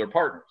open up to their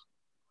partners.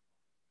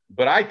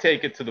 But I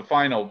take it to the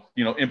final,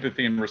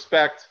 empathy and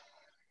respect,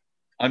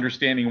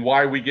 understanding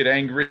why we get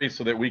angry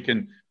so that we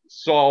can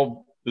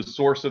solve the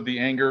source of the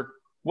anger.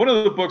 One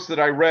of the books that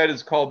I read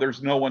is called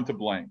There's No One to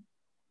Blame.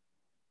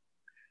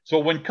 So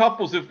when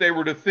couples, if they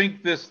were to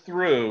think this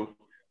through,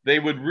 they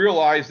would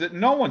realize that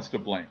no one's to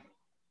blame.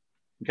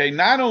 Okay,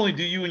 not only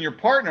do you and your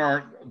partner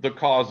aren't the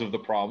cause of the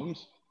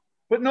problems,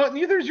 but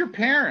neither is your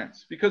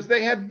parents, because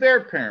they had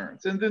their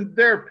parents and then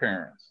their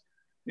parents.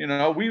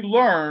 We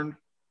learned,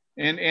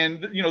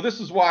 and this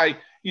is why,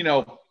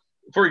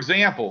 for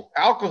example,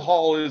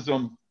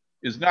 alcoholism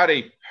is not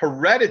a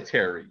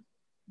hereditary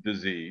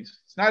disease.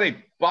 It's not a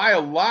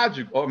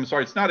biological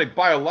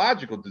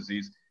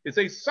disease. It's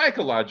a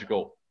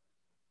psychological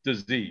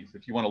disease,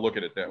 if you want to look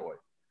at it that way,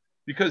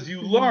 because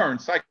you learn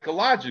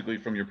psychologically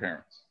from your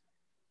parents.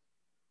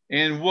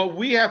 And what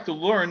we have to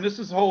learn, this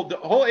is the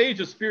whole age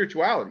of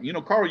spirituality.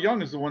 Carl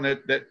Jung is the one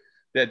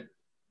that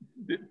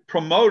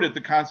promoted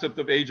the concept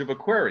of age of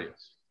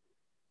Aquarius,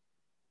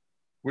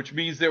 which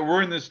means that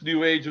we're in this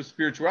new age of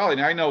spirituality.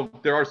 And I know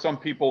there are some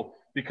people,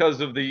 because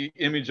of the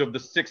image of the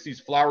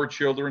 60s flower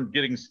children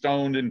getting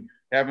stoned and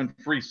having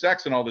free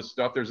sex and all this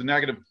stuff, there's a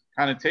negative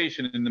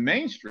connotation in the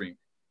mainstream.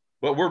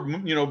 But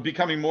we're,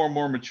 becoming more and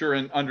more mature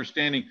in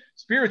understanding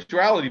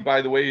spirituality.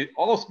 By the way,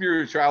 all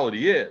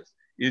spirituality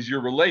is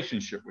your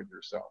relationship with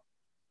yourself.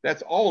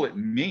 That's all it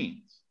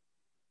means.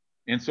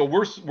 And so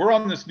we're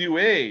on this new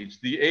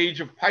age. The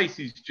age of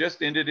Pisces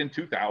just ended in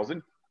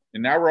 2000,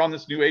 and now we're on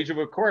this new age of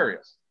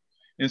Aquarius.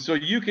 And so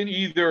you can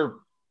either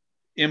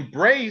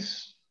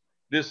embrace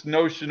this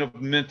notion of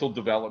mental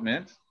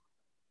development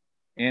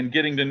and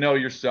getting to know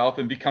yourself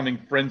and becoming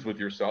friends with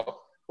yourself,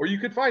 or you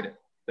could fight it.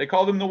 They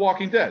call them the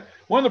Walking Dead.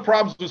 One of the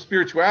problems with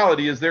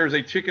spirituality is there's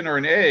a chicken or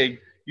an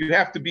egg. You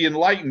have to be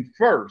enlightened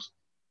first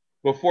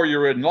before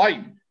you're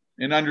enlightened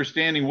and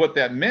understanding what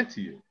that meant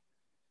to you.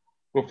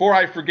 Before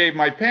I forgave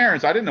my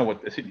parents, I didn't know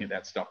what any of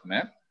that stuff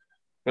meant.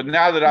 But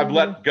now that I've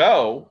let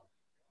go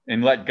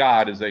and let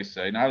God, as they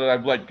say, now that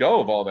I've let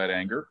go of all that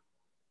anger,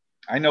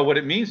 I know what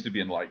it means to be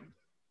enlightened.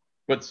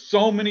 But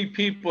so many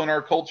people in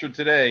our culture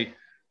today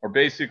are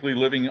basically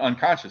living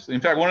unconsciously.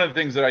 In fact, one of the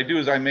things that I do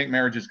is I make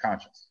marriages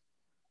conscious.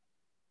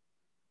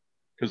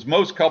 Because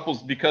most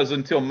couples, because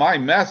until my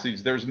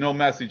message, there's no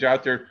message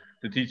out there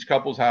to teach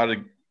couples how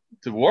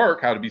to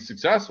work, how to be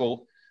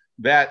successful,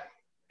 that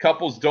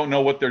couples don't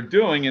know what they're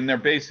doing, and they're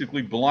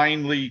basically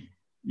blindly,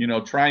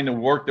 trying to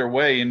work their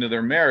way into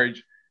their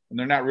marriage, and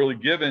they're not really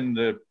given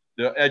the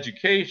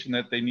education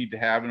that they need to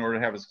have in order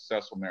to have a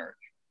successful marriage.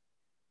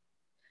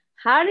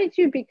 How did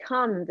you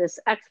become this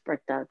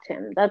expert, though,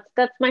 Tim?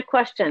 That's my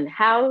question.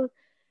 How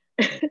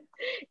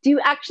do you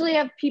actually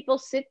have people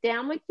sit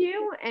down with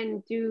you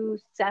and do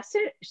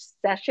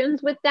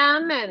sessions with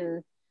them?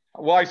 And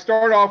well, I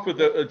start off with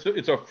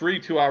it's a free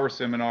 2-hour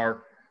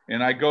seminar,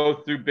 and I go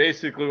through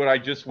basically what I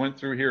just went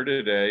through here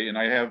today, and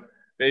I have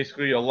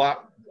basically a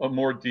lot of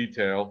more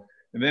detail.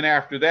 And then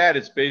after that,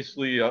 it's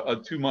basically a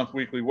 2-month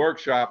weekly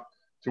workshop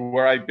to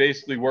where I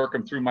basically work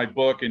them through my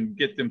book and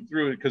get them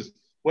through it, because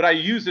what I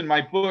use in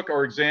my book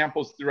are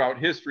examples throughout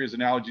history as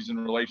analogies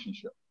in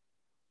relationship.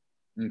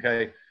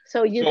 Okay.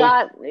 So you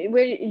got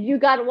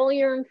all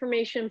your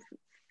information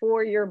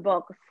for your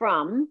book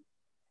from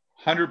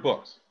 100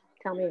 books.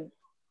 Tell me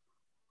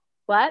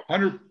what?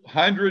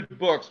 100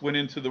 books went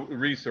into the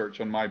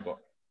research on my book.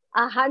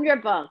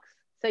 100 books.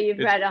 So you've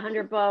It's, read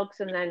 100 books,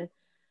 and then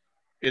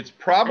it's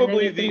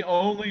probably you the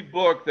only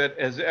book that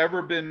has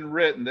ever been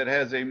written that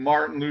has a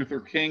Martin Luther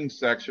King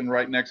section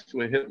right next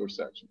to a Hitler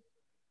section.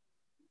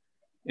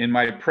 In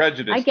my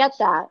prejudice. I get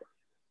that.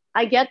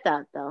 I get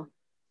that, though.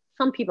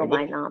 Some people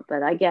might not,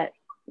 but I get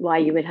why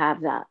you would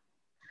have that.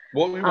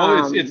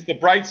 Well, it's the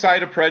bright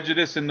side of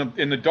prejudice, and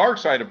the dark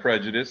side of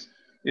prejudice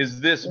is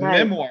this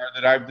memoir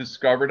that I've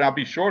discovered. I'll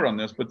be short on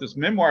this, but this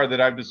memoir that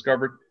I've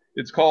discovered,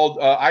 it's called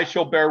I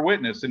Shall Bear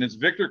Witness, and it's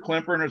Victor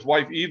Klimper and his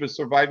wife Eva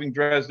surviving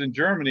Dresden,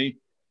 Germany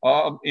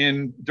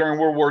during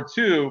World War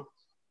II.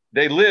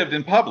 They lived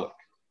in public.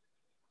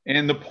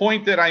 And the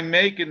point that I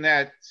make in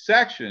that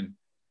section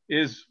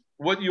is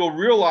what you'll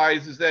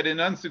realize is that in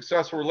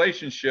unsuccessful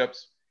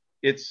relationships,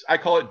 I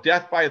call it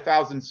death by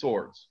 1,000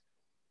 swords.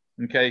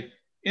 Okay.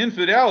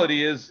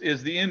 Infidelity is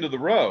the end of the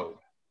road.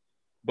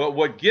 But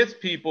what gets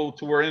people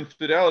to where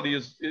infidelity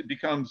it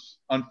becomes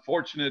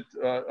unfortunate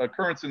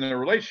occurrence in their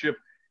relationship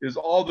is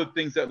all the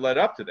things that led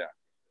up to that.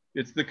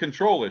 It's the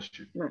control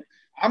issue. Right.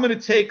 I'm going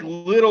to take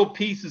little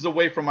pieces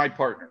away from my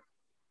partner.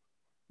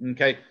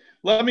 Okay.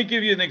 Let me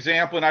give you an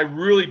example, and I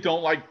really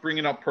don't like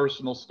bringing up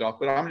personal stuff,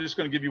 but I'm just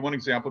going to give you one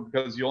example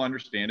because you'll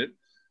understand it.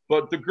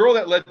 But the girl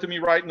that led to me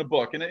writing the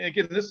book, and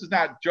again, this is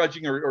not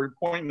judging or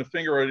pointing the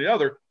finger at the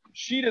other,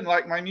 she didn't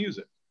like my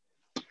music.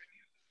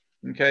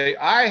 Okay,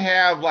 I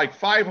have like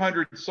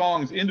 500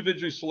 songs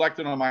individually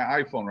selected on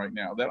my iPhone right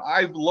now that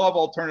I love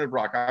alternative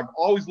rock. I've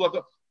always loved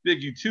a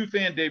big U2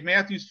 fan, Dave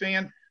Matthews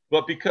fan,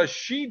 but because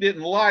she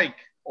didn't like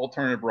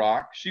alternative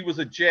rock, she was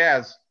a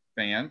jazz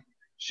fan.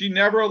 She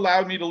never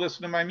allowed me to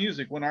listen to my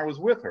music when I was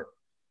with her.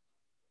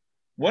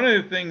 One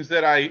of the things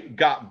that I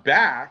got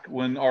back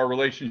when our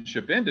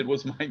relationship ended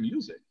was my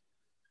music.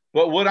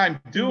 But what I'm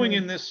doing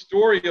in this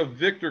story of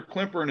Victor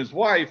Klimper and his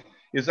wife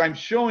is I'm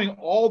showing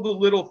all the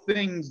little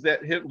things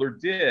that Hitler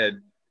did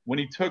when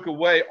he took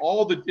away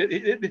all the,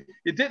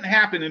 it didn't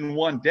happen in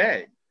one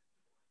day.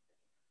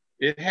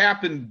 It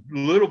happened a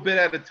little bit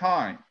at a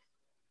time.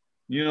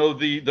 You know,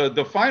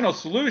 the final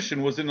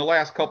solution was in the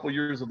last couple of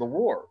years of the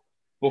war.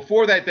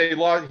 Before that,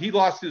 he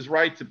lost his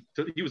right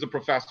he was a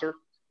professor,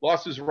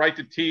 lost his right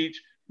to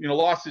teach,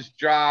 lost his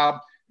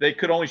job. They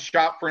could only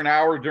shop for an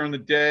hour during the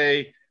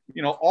day.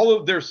 All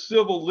of their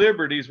civil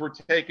liberties were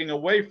taken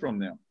away from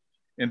them.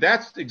 And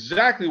that's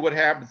exactly what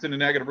happens in a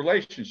negative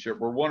relationship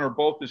where one or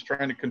both is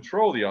trying to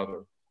control the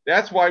other.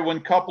 That's why when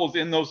couples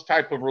in those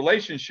type of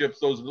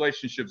relationships,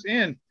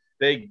 end,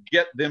 they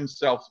get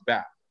themselves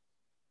back.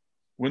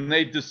 When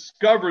they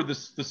discover the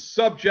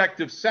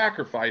subjective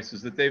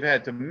sacrifices that they've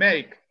had to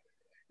make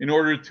in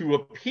order to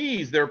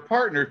appease their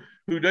partner,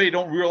 who they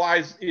don't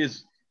realize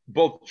is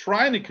both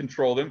trying to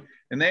control them,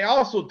 and they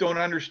also don't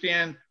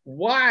understand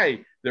why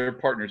their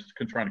partner's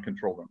trying to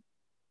control them.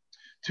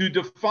 To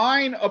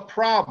define a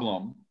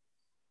problem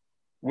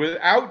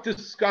without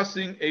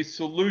discussing a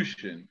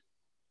solution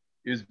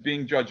is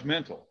being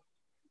judgmental.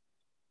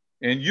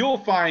 And you'll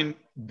find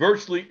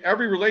virtually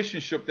every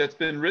relationship that's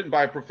been written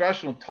by a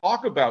professional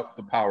talk about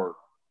the power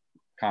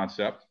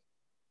concept,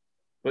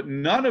 but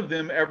none of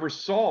them ever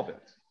solve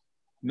it.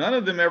 None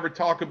of them ever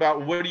talk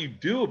about what do you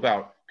do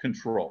about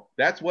control.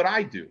 That's what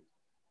I do.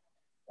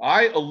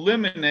 I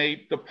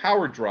eliminate the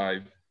power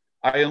drive.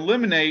 I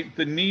eliminate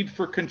the need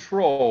for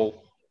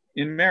control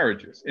in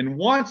marriages. And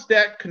once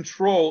that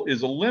control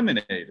is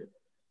eliminated,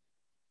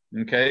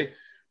 okay,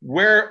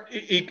 where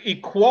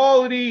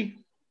equality,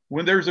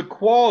 when there's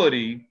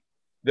equality,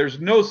 there's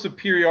no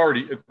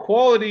superiority.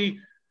 Equality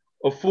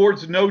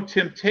affords no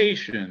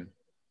temptation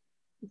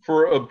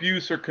for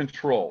abuse or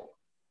control.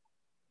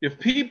 If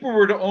people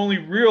were to only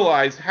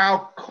realize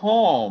how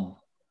calm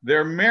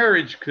their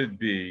marriage could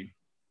be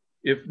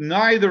if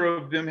neither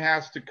of them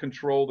has to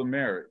control the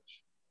marriage,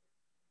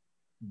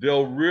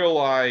 they'll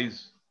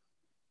realize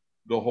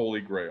the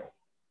Holy Grail,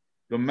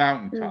 the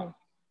mountaintop.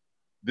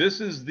 This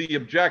is the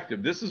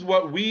objective. This is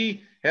what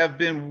we have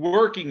been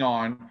working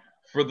on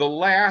for the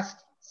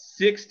last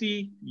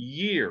 60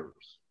 years.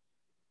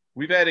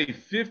 We've had a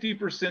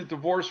 50%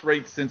 divorce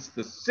rate since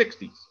the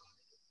 60s,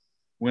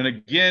 when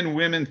again,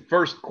 women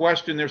first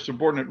question their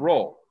subordinate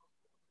role.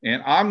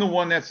 And I'm the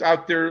one that's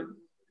out there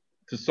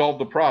to solve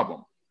the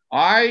problem.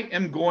 I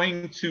am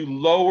going to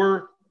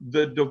lower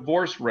the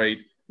divorce rate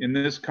in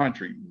this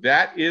country.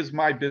 That is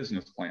my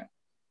business plan.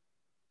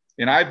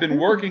 And I've been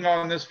working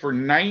on this for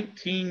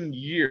 19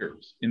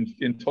 years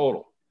in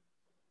total.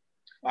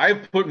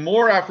 I've put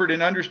more effort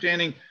in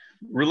understanding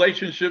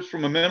relationships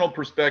from a mental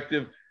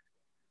perspective,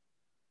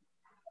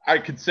 I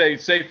could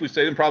safely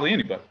say, than probably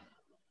anybody.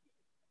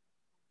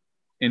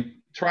 In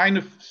trying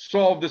to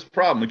solve this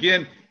problem.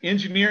 Again,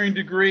 engineering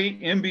degree,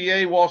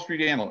 MBA, Wall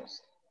Street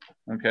analyst.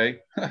 Okay.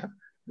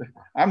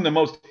 I'm the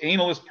most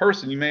analyst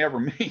person you may ever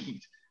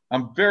meet.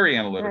 I'm very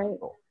analytical.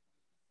 Right.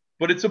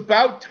 But it's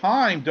about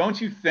time, don't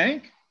you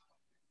think?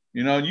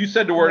 You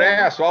said the word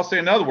ass, so I'll say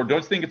another word.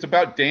 Don't you think it's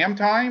about damn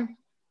time?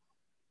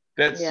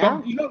 That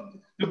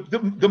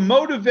the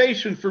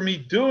motivation for me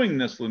doing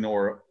this,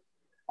 Lenora,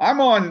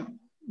 I'm on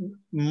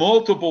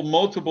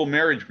multiple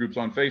marriage groups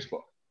on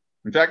Facebook.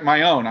 In fact,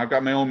 I've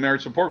got my own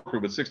marriage support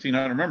group with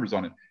 1,600 members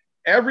on it.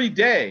 Every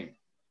day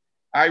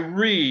I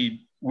read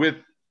with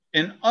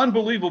an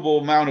unbelievable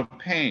amount of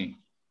pain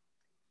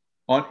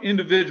on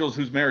individuals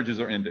whose marriages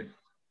are ending.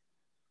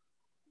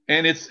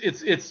 And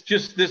it's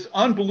just this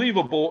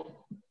unbelievable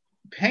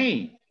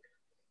pain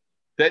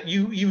that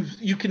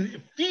you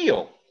can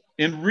feel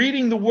in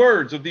reading the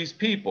words of these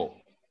people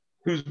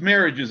whose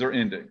marriages are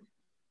ending.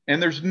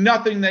 And there's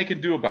nothing they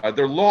can do about it.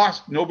 They're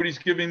lost. Nobody's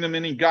giving them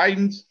any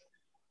guidance.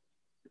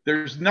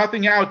 There's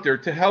nothing out there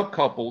to help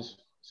couples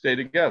stay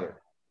together.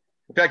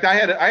 In fact, I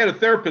had a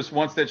therapist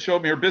once that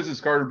showed me her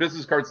business card. Her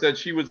business card said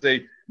she was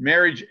a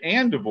marriage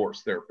and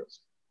divorce therapist.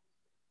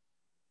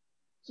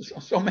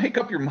 So make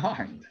up your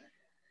mind.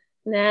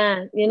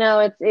 Nah,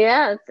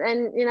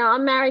 and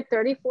I'm married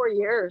 34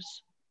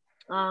 years.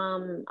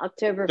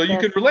 October 5th. So you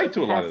could relate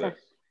to a lot of this.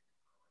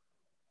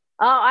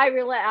 Oh, I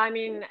relate. I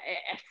mean,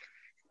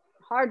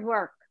 hard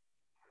work.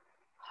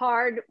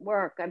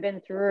 I've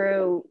been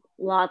through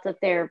lots of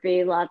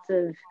therapy, lots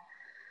of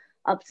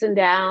ups and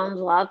downs,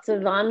 lots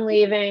of I'm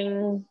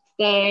leaving,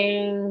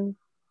 staying.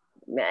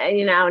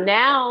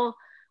 Now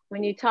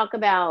when you talk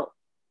about,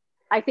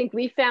 I think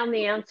we found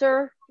the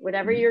answer,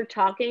 whatever you're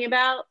talking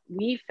about,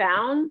 we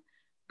found,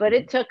 but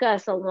it took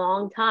us a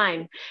long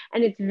time.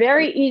 And it's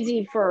very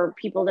easy for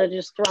people to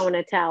just throw in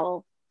a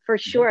towel, for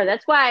sure.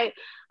 That's why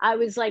I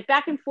was like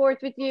back and forth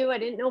with you. I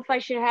didn't know if I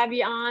should have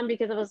you on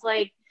because I was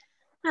like,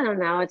 I don't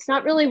know. It's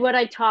not really what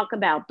I talk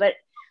about. But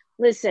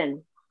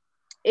listen,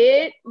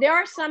 there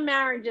are some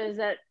marriages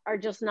that are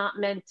just not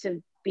meant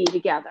to be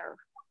together.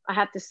 I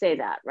have to say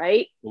that,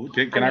 right? Well,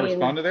 can I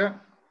respond to that?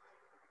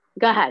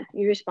 Go ahead.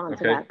 You respond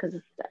to that because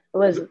it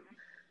was.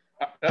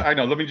 I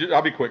know.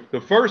 I'll be quick.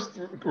 The first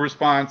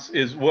response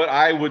is what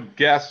I would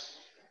guess,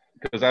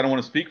 because I don't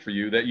want to speak for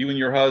you, that you and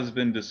your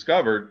husband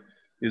discovered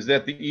is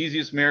that the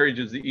easiest marriage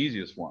is the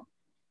easiest one.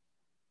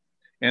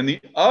 And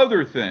the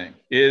other thing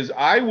is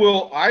I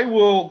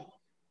will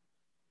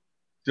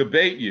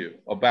debate you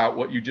about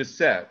what you just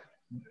said.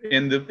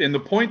 And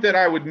the point that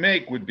I would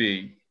make would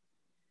be,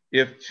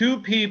 if two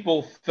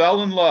people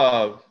fell in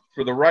love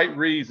for the right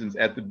reasons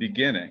at the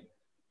beginning,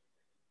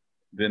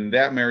 then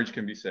that marriage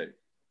can be saved.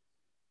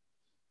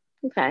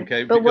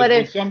 Okay. But what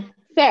if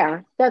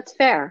fair? That's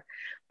fair.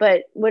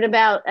 But what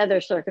about other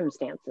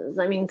circumstances?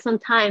 I mean,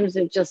 sometimes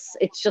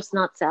it's just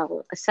not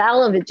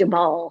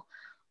salvageable.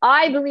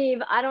 I believe,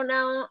 I don't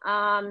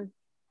know,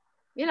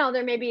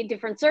 there may be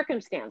different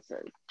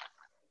circumstances.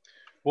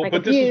 Well, like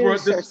but this is where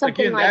this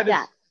again, like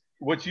that is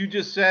what you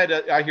just said.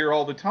 I hear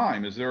all the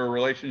time is there are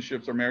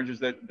relationships or marriages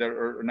that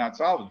are not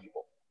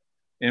salvageable.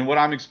 And what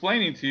I'm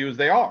explaining to you is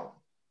they are.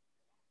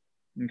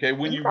 Okay,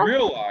 when you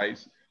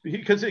realize,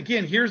 because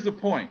again, here's the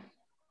point.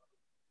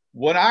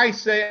 When I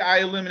say I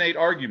eliminate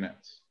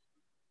arguments,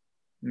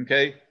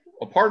 okay,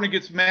 a partner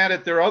gets mad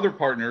at their other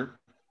partner.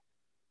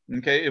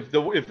 Okay,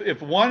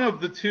 if one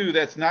of the two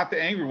that's not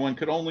the angry one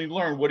could only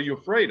learn, what are you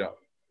afraid of?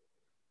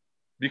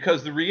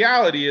 Because the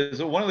reality is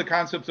that one of the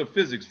concepts of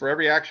physics, for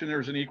every action,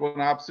 there's an equal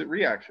and opposite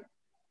reaction.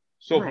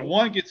 So if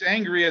one gets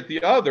angry at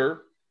the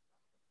other,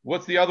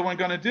 what's the other one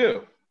going to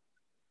do?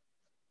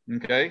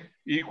 Okay,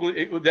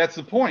 that's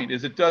the point,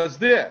 is it does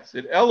this,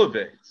 it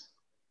elevates.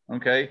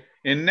 Okay,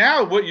 and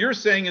now what you're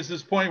saying is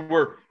this point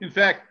where, in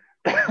fact,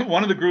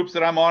 one of the groups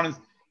that I'm on is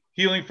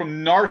healing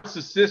from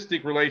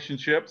narcissistic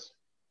relationships.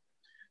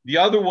 The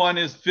other one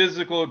is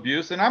physical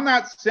abuse. And I'm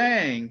not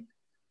saying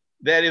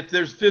that if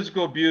there's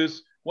physical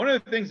abuse, one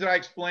of the things that I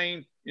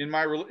explain in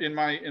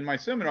my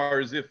seminar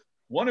is if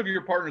one of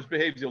your partners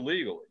behaves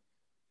illegally.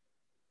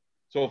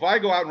 So if I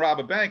go out and rob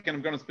a bank and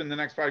I'm going to spend the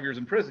next 5 years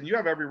in prison, you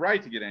have every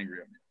right to get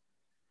angry at me.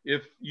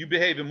 If you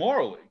behave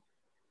immorally,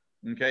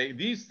 okay,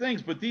 these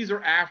things, but these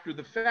are after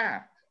the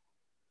fact.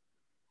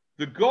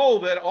 The goal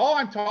that all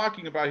I'm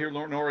talking about here,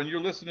 Nora, and you're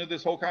listening to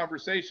this whole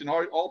conversation,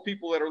 all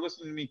people that are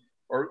listening to me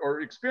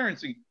are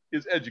experiencing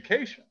is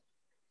education.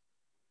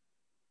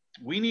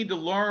 We need to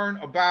learn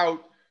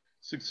about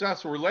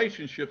successful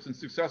relationships and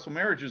successful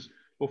marriages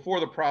before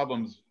the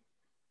problems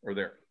are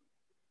there.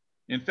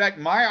 In fact,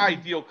 my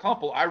ideal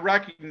couple, I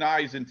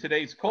recognize in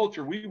today's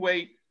culture, we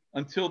wait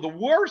until the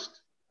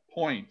worst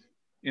point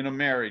in a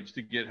marriage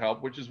to get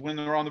help, which is when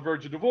they're on the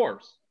verge of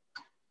divorce.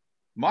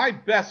 My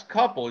best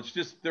couple, it's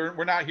just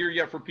we're not here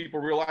yet for people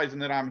realizing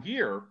that I'm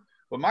here,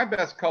 but my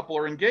best couple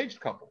are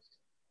engaged couples.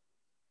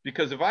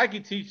 Because if I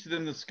could teach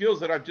them the skills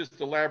that I've just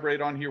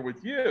elaborated on here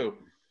with you,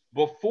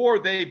 before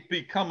they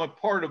become a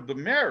part of the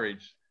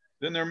marriage,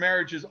 then their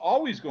marriage is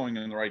always going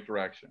in the right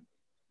direction.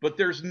 But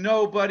there's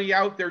nobody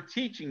out there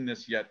teaching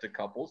this yet to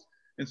couples.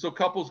 And so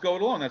couples go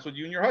it alone. That's what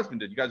you and your husband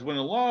did. You guys went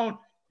alone.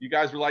 You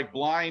guys were like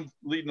blind,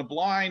 leading the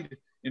blind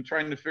and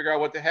trying to figure out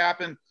what to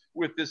happen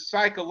with this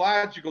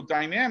psychological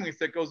dynamics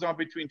that goes on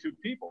between two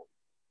people.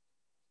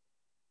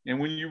 And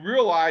when you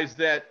realize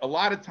that a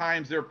lot of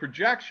times they're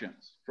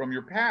projections from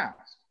your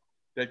past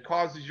that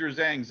causes your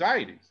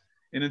anxieties.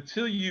 And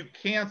until you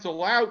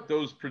cancel out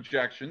those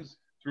projections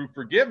through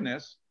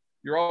forgiveness,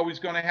 you're always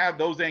going to have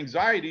those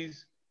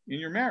anxieties in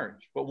your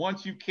marriage. But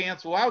once you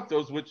cancel out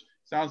those, which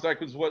sounds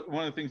like is what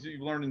one of the things that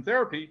you've learned in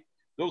therapy.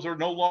 Those are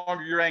no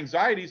longer your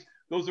anxieties.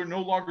 Those are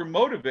no longer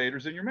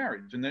motivators in your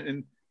marriage.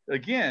 And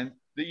again,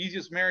 the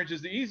easiest marriage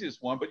is the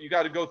easiest one, but you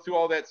got to go through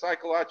all that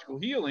psychological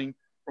healing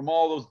from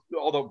all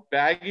the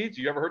baggage.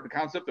 You ever heard the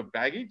concept of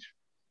baggage?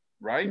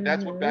 Right? Mm-hmm.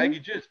 That's what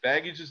baggage is.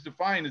 Baggage is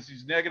defined as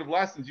these negative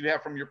lessons you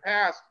have from your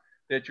past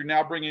that you're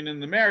now bringing in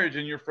the marriage,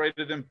 and you're afraid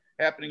of them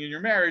happening in your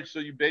marriage. So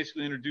you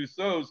basically introduce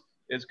those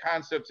as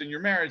concepts in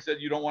your marriage that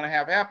you don't want to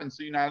have happen.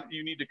 So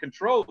you need to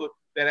control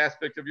that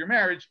aspect of your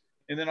marriage,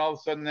 and then all of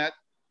a sudden that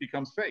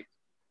becomes fake.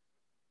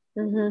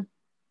 Mm-hmm.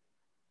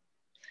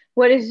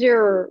 What is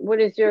your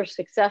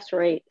success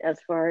rate as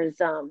far as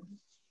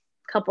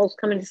couples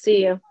coming to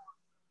see you?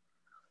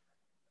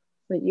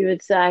 What you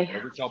would say?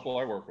 Every couple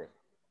I work with.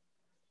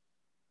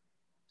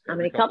 How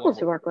many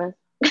couples you work with?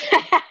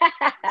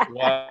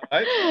 What?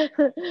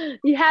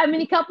 How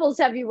many couples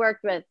have you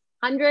worked with?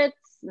 Hundreds?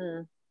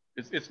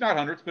 It's not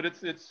hundreds, but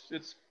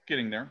it's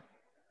getting there.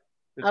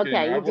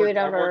 Okay, you do it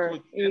over.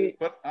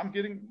 But I'm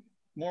getting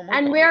more and more.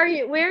 And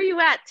couples. Where are you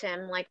at,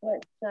 Tim? Like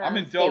what? I'm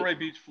in Delray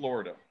Beach,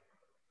 Florida.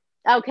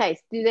 Okay,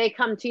 do they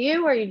come to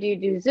you, or do you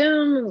do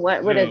Zoom?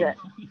 What is it?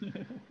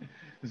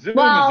 Zoom is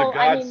a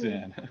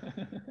godsend.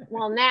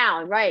 Well,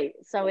 now, right?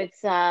 So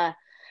it's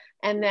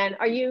and then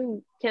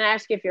can I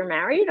ask if you're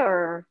married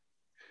or?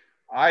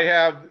 I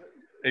have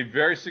a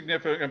very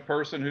significant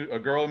person, a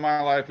girl in my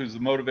life, who's the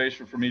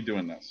motivation for me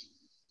doing this.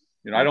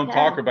 I don't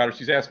talk about her.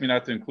 She's asked me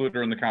not to include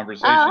her in the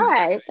conversation. Oh, all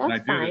right, and I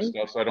do this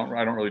stuff, so I don't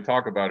really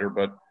talk about her.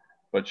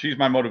 But she's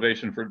my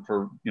motivation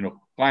for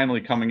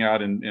finally coming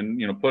out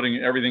and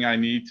putting everything I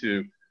need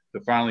to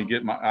finally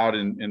get out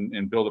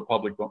and build a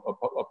public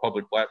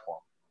platform,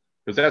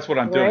 because that's what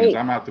I'm doing. Is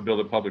I'm out to build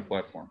a public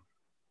platform.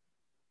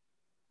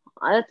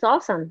 That's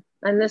awesome.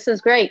 And this is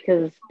great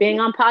because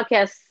being on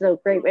podcasts is a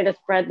great way to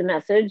spread the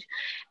message.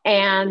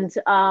 And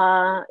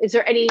is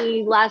there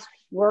any last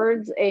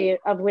words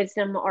of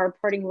wisdom or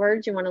parting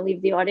words you want to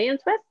leave the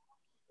audience with?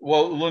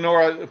 Well,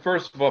 Lenora,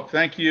 first of all,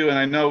 thank you. And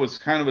I know it was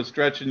kind of a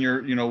stretch in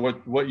your,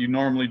 what you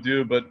normally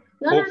do, but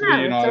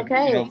hopefully, it's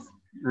okay.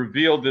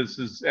 Revealed this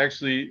is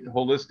actually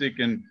holistic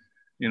and,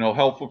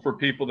 helpful for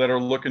people that are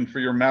looking for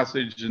your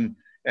message and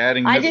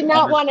adding. I did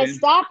not want to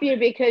stop you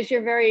because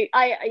you're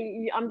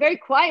I'm very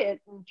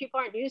quiet, and people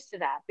aren't used to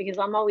that because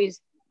I'm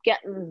always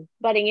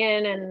butting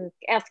in and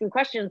asking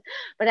questions,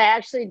 but I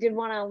actually did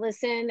want to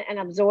listen and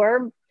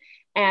absorb.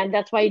 And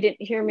that's why you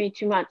didn't hear me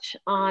too much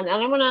on. I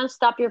don't want to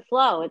stop your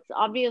flow. It's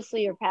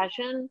obviously your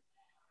passion.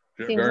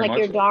 Seems like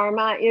your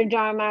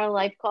dharma,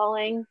 life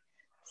calling.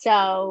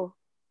 So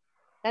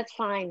that's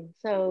fine.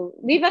 So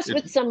leave us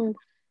with some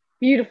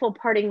beautiful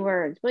parting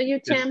words. Will you,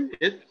 Tim?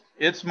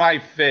 It's my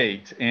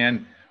fate.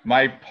 And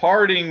my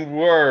parting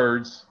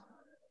words,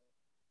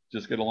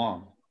 just get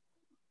along.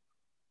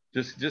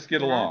 Just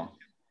get along.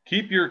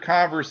 Keep your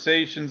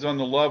conversations on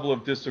the level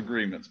of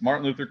disagreements.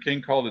 Martin Luther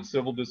King called it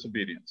civil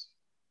disobedience.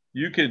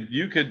 You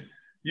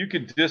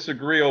could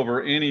disagree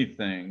over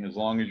anything as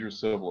long as you're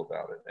civil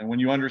about it. And when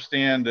you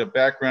understand the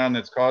background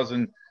that's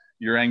causing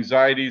your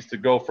anxieties to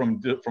go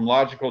from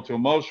logical to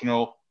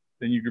emotional,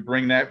 then you could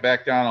bring that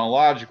back down on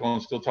logical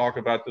and still talk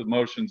about the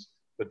emotions,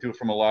 but do it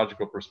from a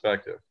logical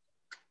perspective.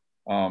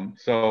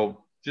 So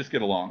just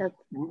get along.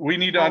 We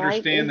need to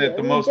understand that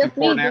the most important.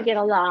 We just need to get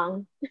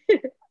along.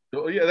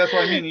 So, yeah, that's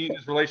what I mean.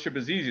 This relationship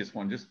is the easiest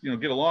one. Just,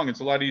 get along.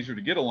 It's a lot easier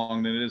to get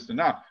along than it is to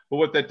not. But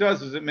what that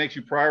does is it makes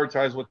you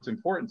prioritize what's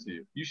important to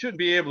you. You shouldn't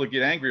be able to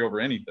get angry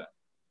over anything.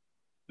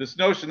 This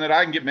notion that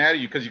I can get mad at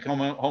you because you come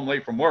home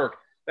late from work,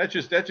 it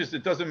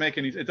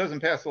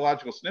doesn't pass the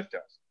logical sniff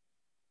test.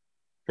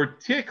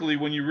 Particularly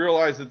when you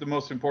realize that the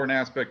most important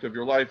aspect of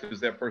your life is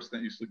that person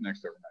that you sleep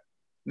next to every night.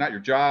 Not your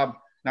job,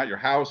 not your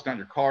house, not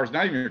your cars,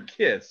 not even your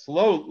kids.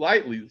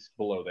 Lightly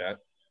below that.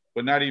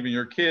 But not even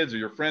your kids or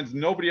your friends.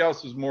 Nobody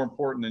else is more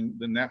important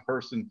than that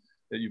person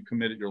that you've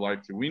committed your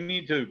life to. We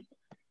need to.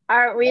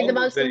 Aren't we the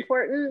most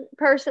important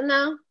person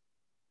though?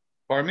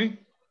 Pardon me?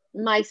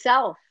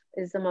 Myself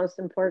is the most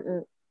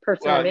important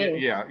person to me.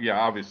 Yeah,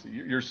 obviously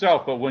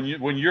yourself. But when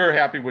you're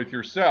happy with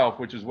yourself,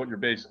 which is what you're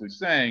basically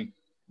saying,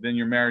 then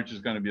your marriage is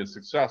going to be a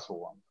successful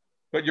one.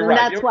 But you're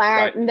right.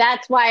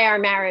 That's why our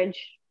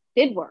marriage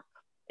did work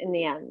in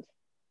the end.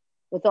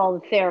 With all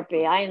the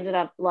therapy, I ended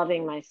up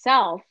loving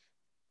myself.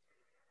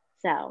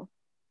 So,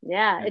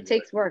 yeah, it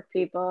takes work,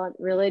 people. It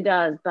really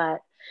does,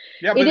 but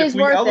it is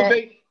worth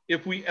it.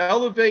 If we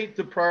elevate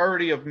the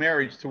priority of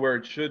marriage to where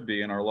it should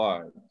be in our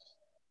lives,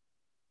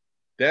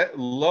 that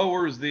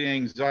lowers the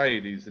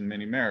anxieties in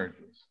many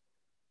marriages,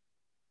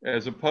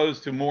 as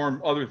opposed to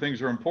more other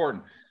things are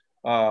important.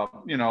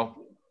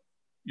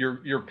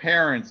 Your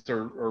parents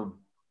are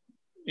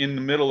in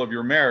the middle of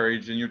your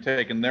marriage, and you're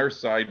taking their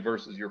side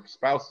versus your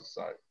spouse's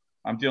side.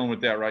 I'm dealing with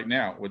that right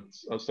now with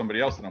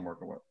somebody else that I'm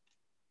working with.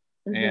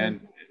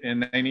 Mm-hmm.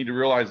 And they need to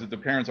realize that the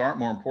parents aren't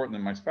more important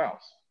than my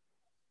spouse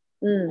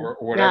or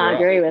whatever. No,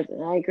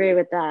 I agree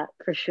with that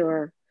for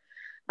sure.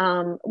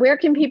 Where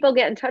can people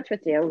get in touch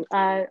with you?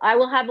 I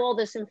will have all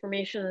this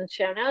information in the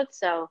show notes.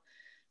 So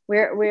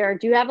where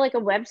do you have like a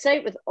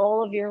website with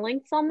all of your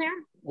links on there?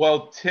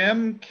 Well,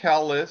 Tim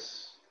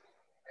Kellis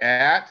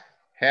at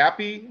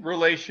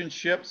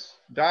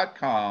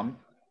happyrelationships.com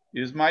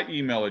is my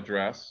email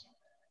address.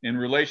 And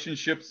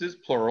relationships is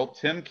plural.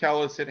 Tim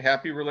Kellis at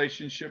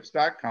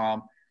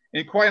happyrelationships.com.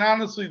 And quite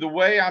honestly, the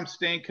way I'm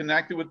staying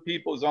connected with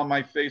people is on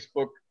my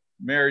Facebook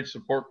marriage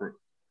support group.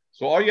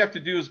 So all you have to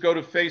do is go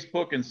to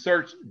Facebook and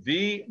search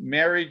the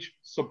marriage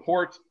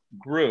support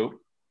group.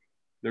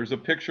 There's a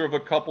picture of a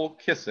couple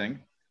kissing,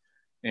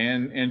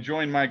 and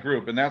join my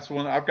group. And that's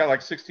when I've got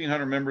like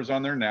 1,600 members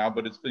on there now,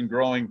 but it's been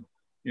growing,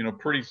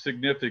 pretty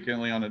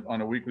significantly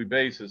on a weekly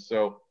basis.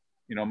 So,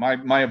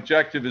 my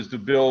objective is to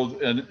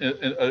build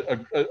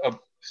a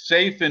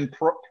safe and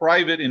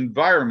private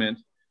environment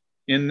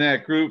in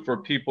that group for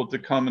people to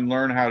come and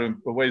learn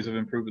the ways of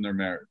improving their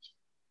marriage.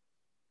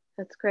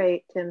 That's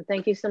great, Tim.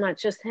 Thank you so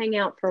much. Just hang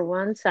out for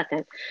 1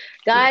 second.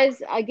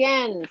 Guys,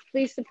 again,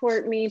 please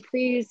support me.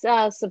 Please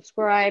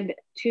subscribe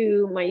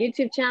to my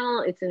YouTube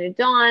channel. It's A New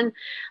Dawn.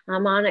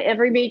 I'm on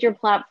every major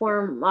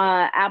platform,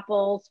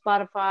 Apple,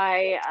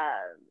 Spotify,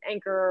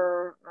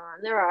 Anchor,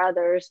 there are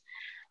others.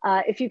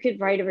 If you could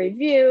write a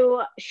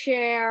review,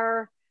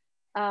 share,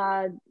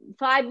 5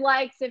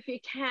 likes if you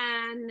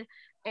can.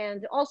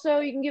 And also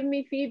you can give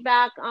me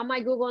feedback on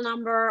my Google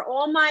number.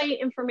 All my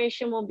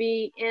information will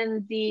be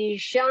in the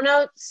show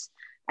notes,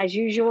 as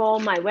usual,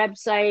 my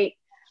website,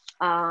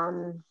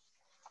 the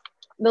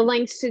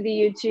links to the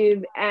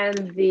YouTube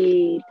and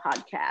the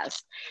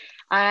podcast.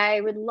 I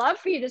would love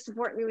for you to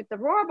support me with the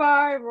Roar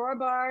Bar. Roar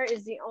Bar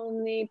is the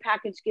only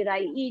packaged good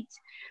I eat,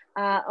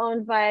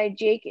 owned by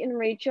Jake and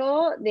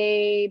Rachel.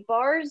 The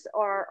bars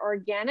are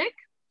organic.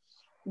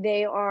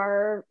 They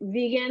are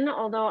vegan,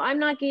 although I'm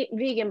not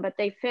vegan, but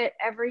they fit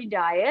every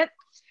diet.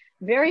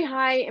 Very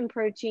high in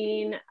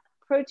protein.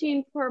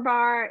 Protein per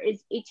bar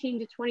is 18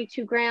 to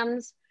 22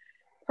 grams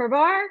per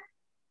bar.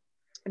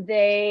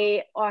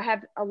 They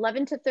have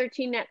 11 to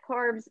 13 net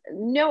carbs,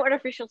 no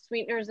artificial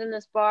sweeteners in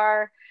this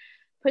bar,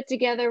 put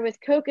together with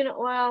coconut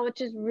oil,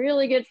 which is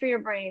really good for your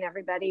brain,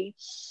 everybody.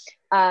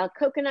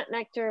 Coconut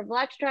nectar,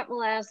 blackstrap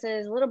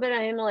molasses, a little bit of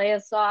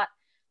Himalaya salt.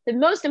 The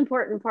most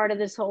important part of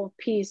this whole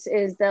piece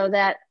is, though,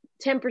 that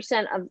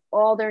 10% of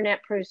all their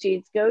net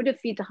proceeds go to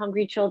feed the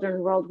hungry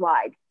children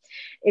worldwide.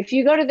 If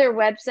you go to their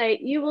website,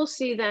 you will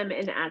see them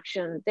in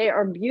action. They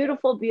are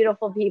beautiful,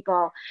 beautiful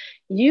people.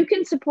 You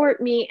can support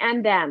me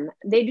and them.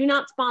 They do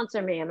not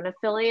sponsor me. I'm an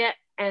affiliate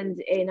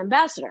and an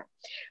ambassador.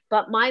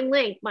 But my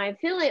link, my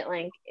affiliate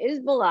link, is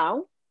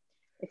below.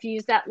 If you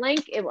use that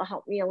link, it will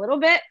help me a little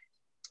bit.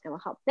 It will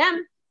help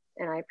them,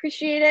 and I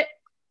appreciate it.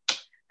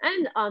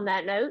 And on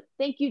that note,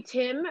 thank you,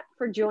 Tim,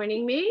 for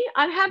joining me.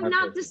 I have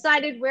not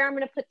decided where I'm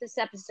going to put this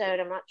episode.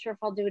 I'm not sure if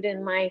I'll do it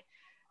in my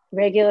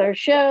regular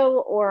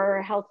show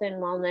or health and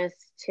wellness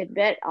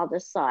tidbit. I'll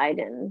decide,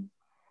 and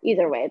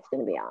either way, it's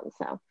going to be on.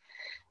 So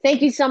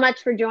thank you so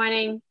much for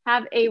joining.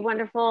 Have a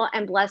wonderful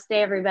and blessed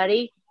day,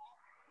 everybody.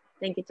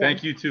 Thank you, Tim.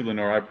 Thank you too,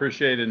 Lenore. I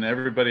appreciate it, and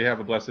everybody have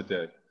a blessed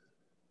day.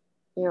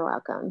 You're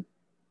welcome.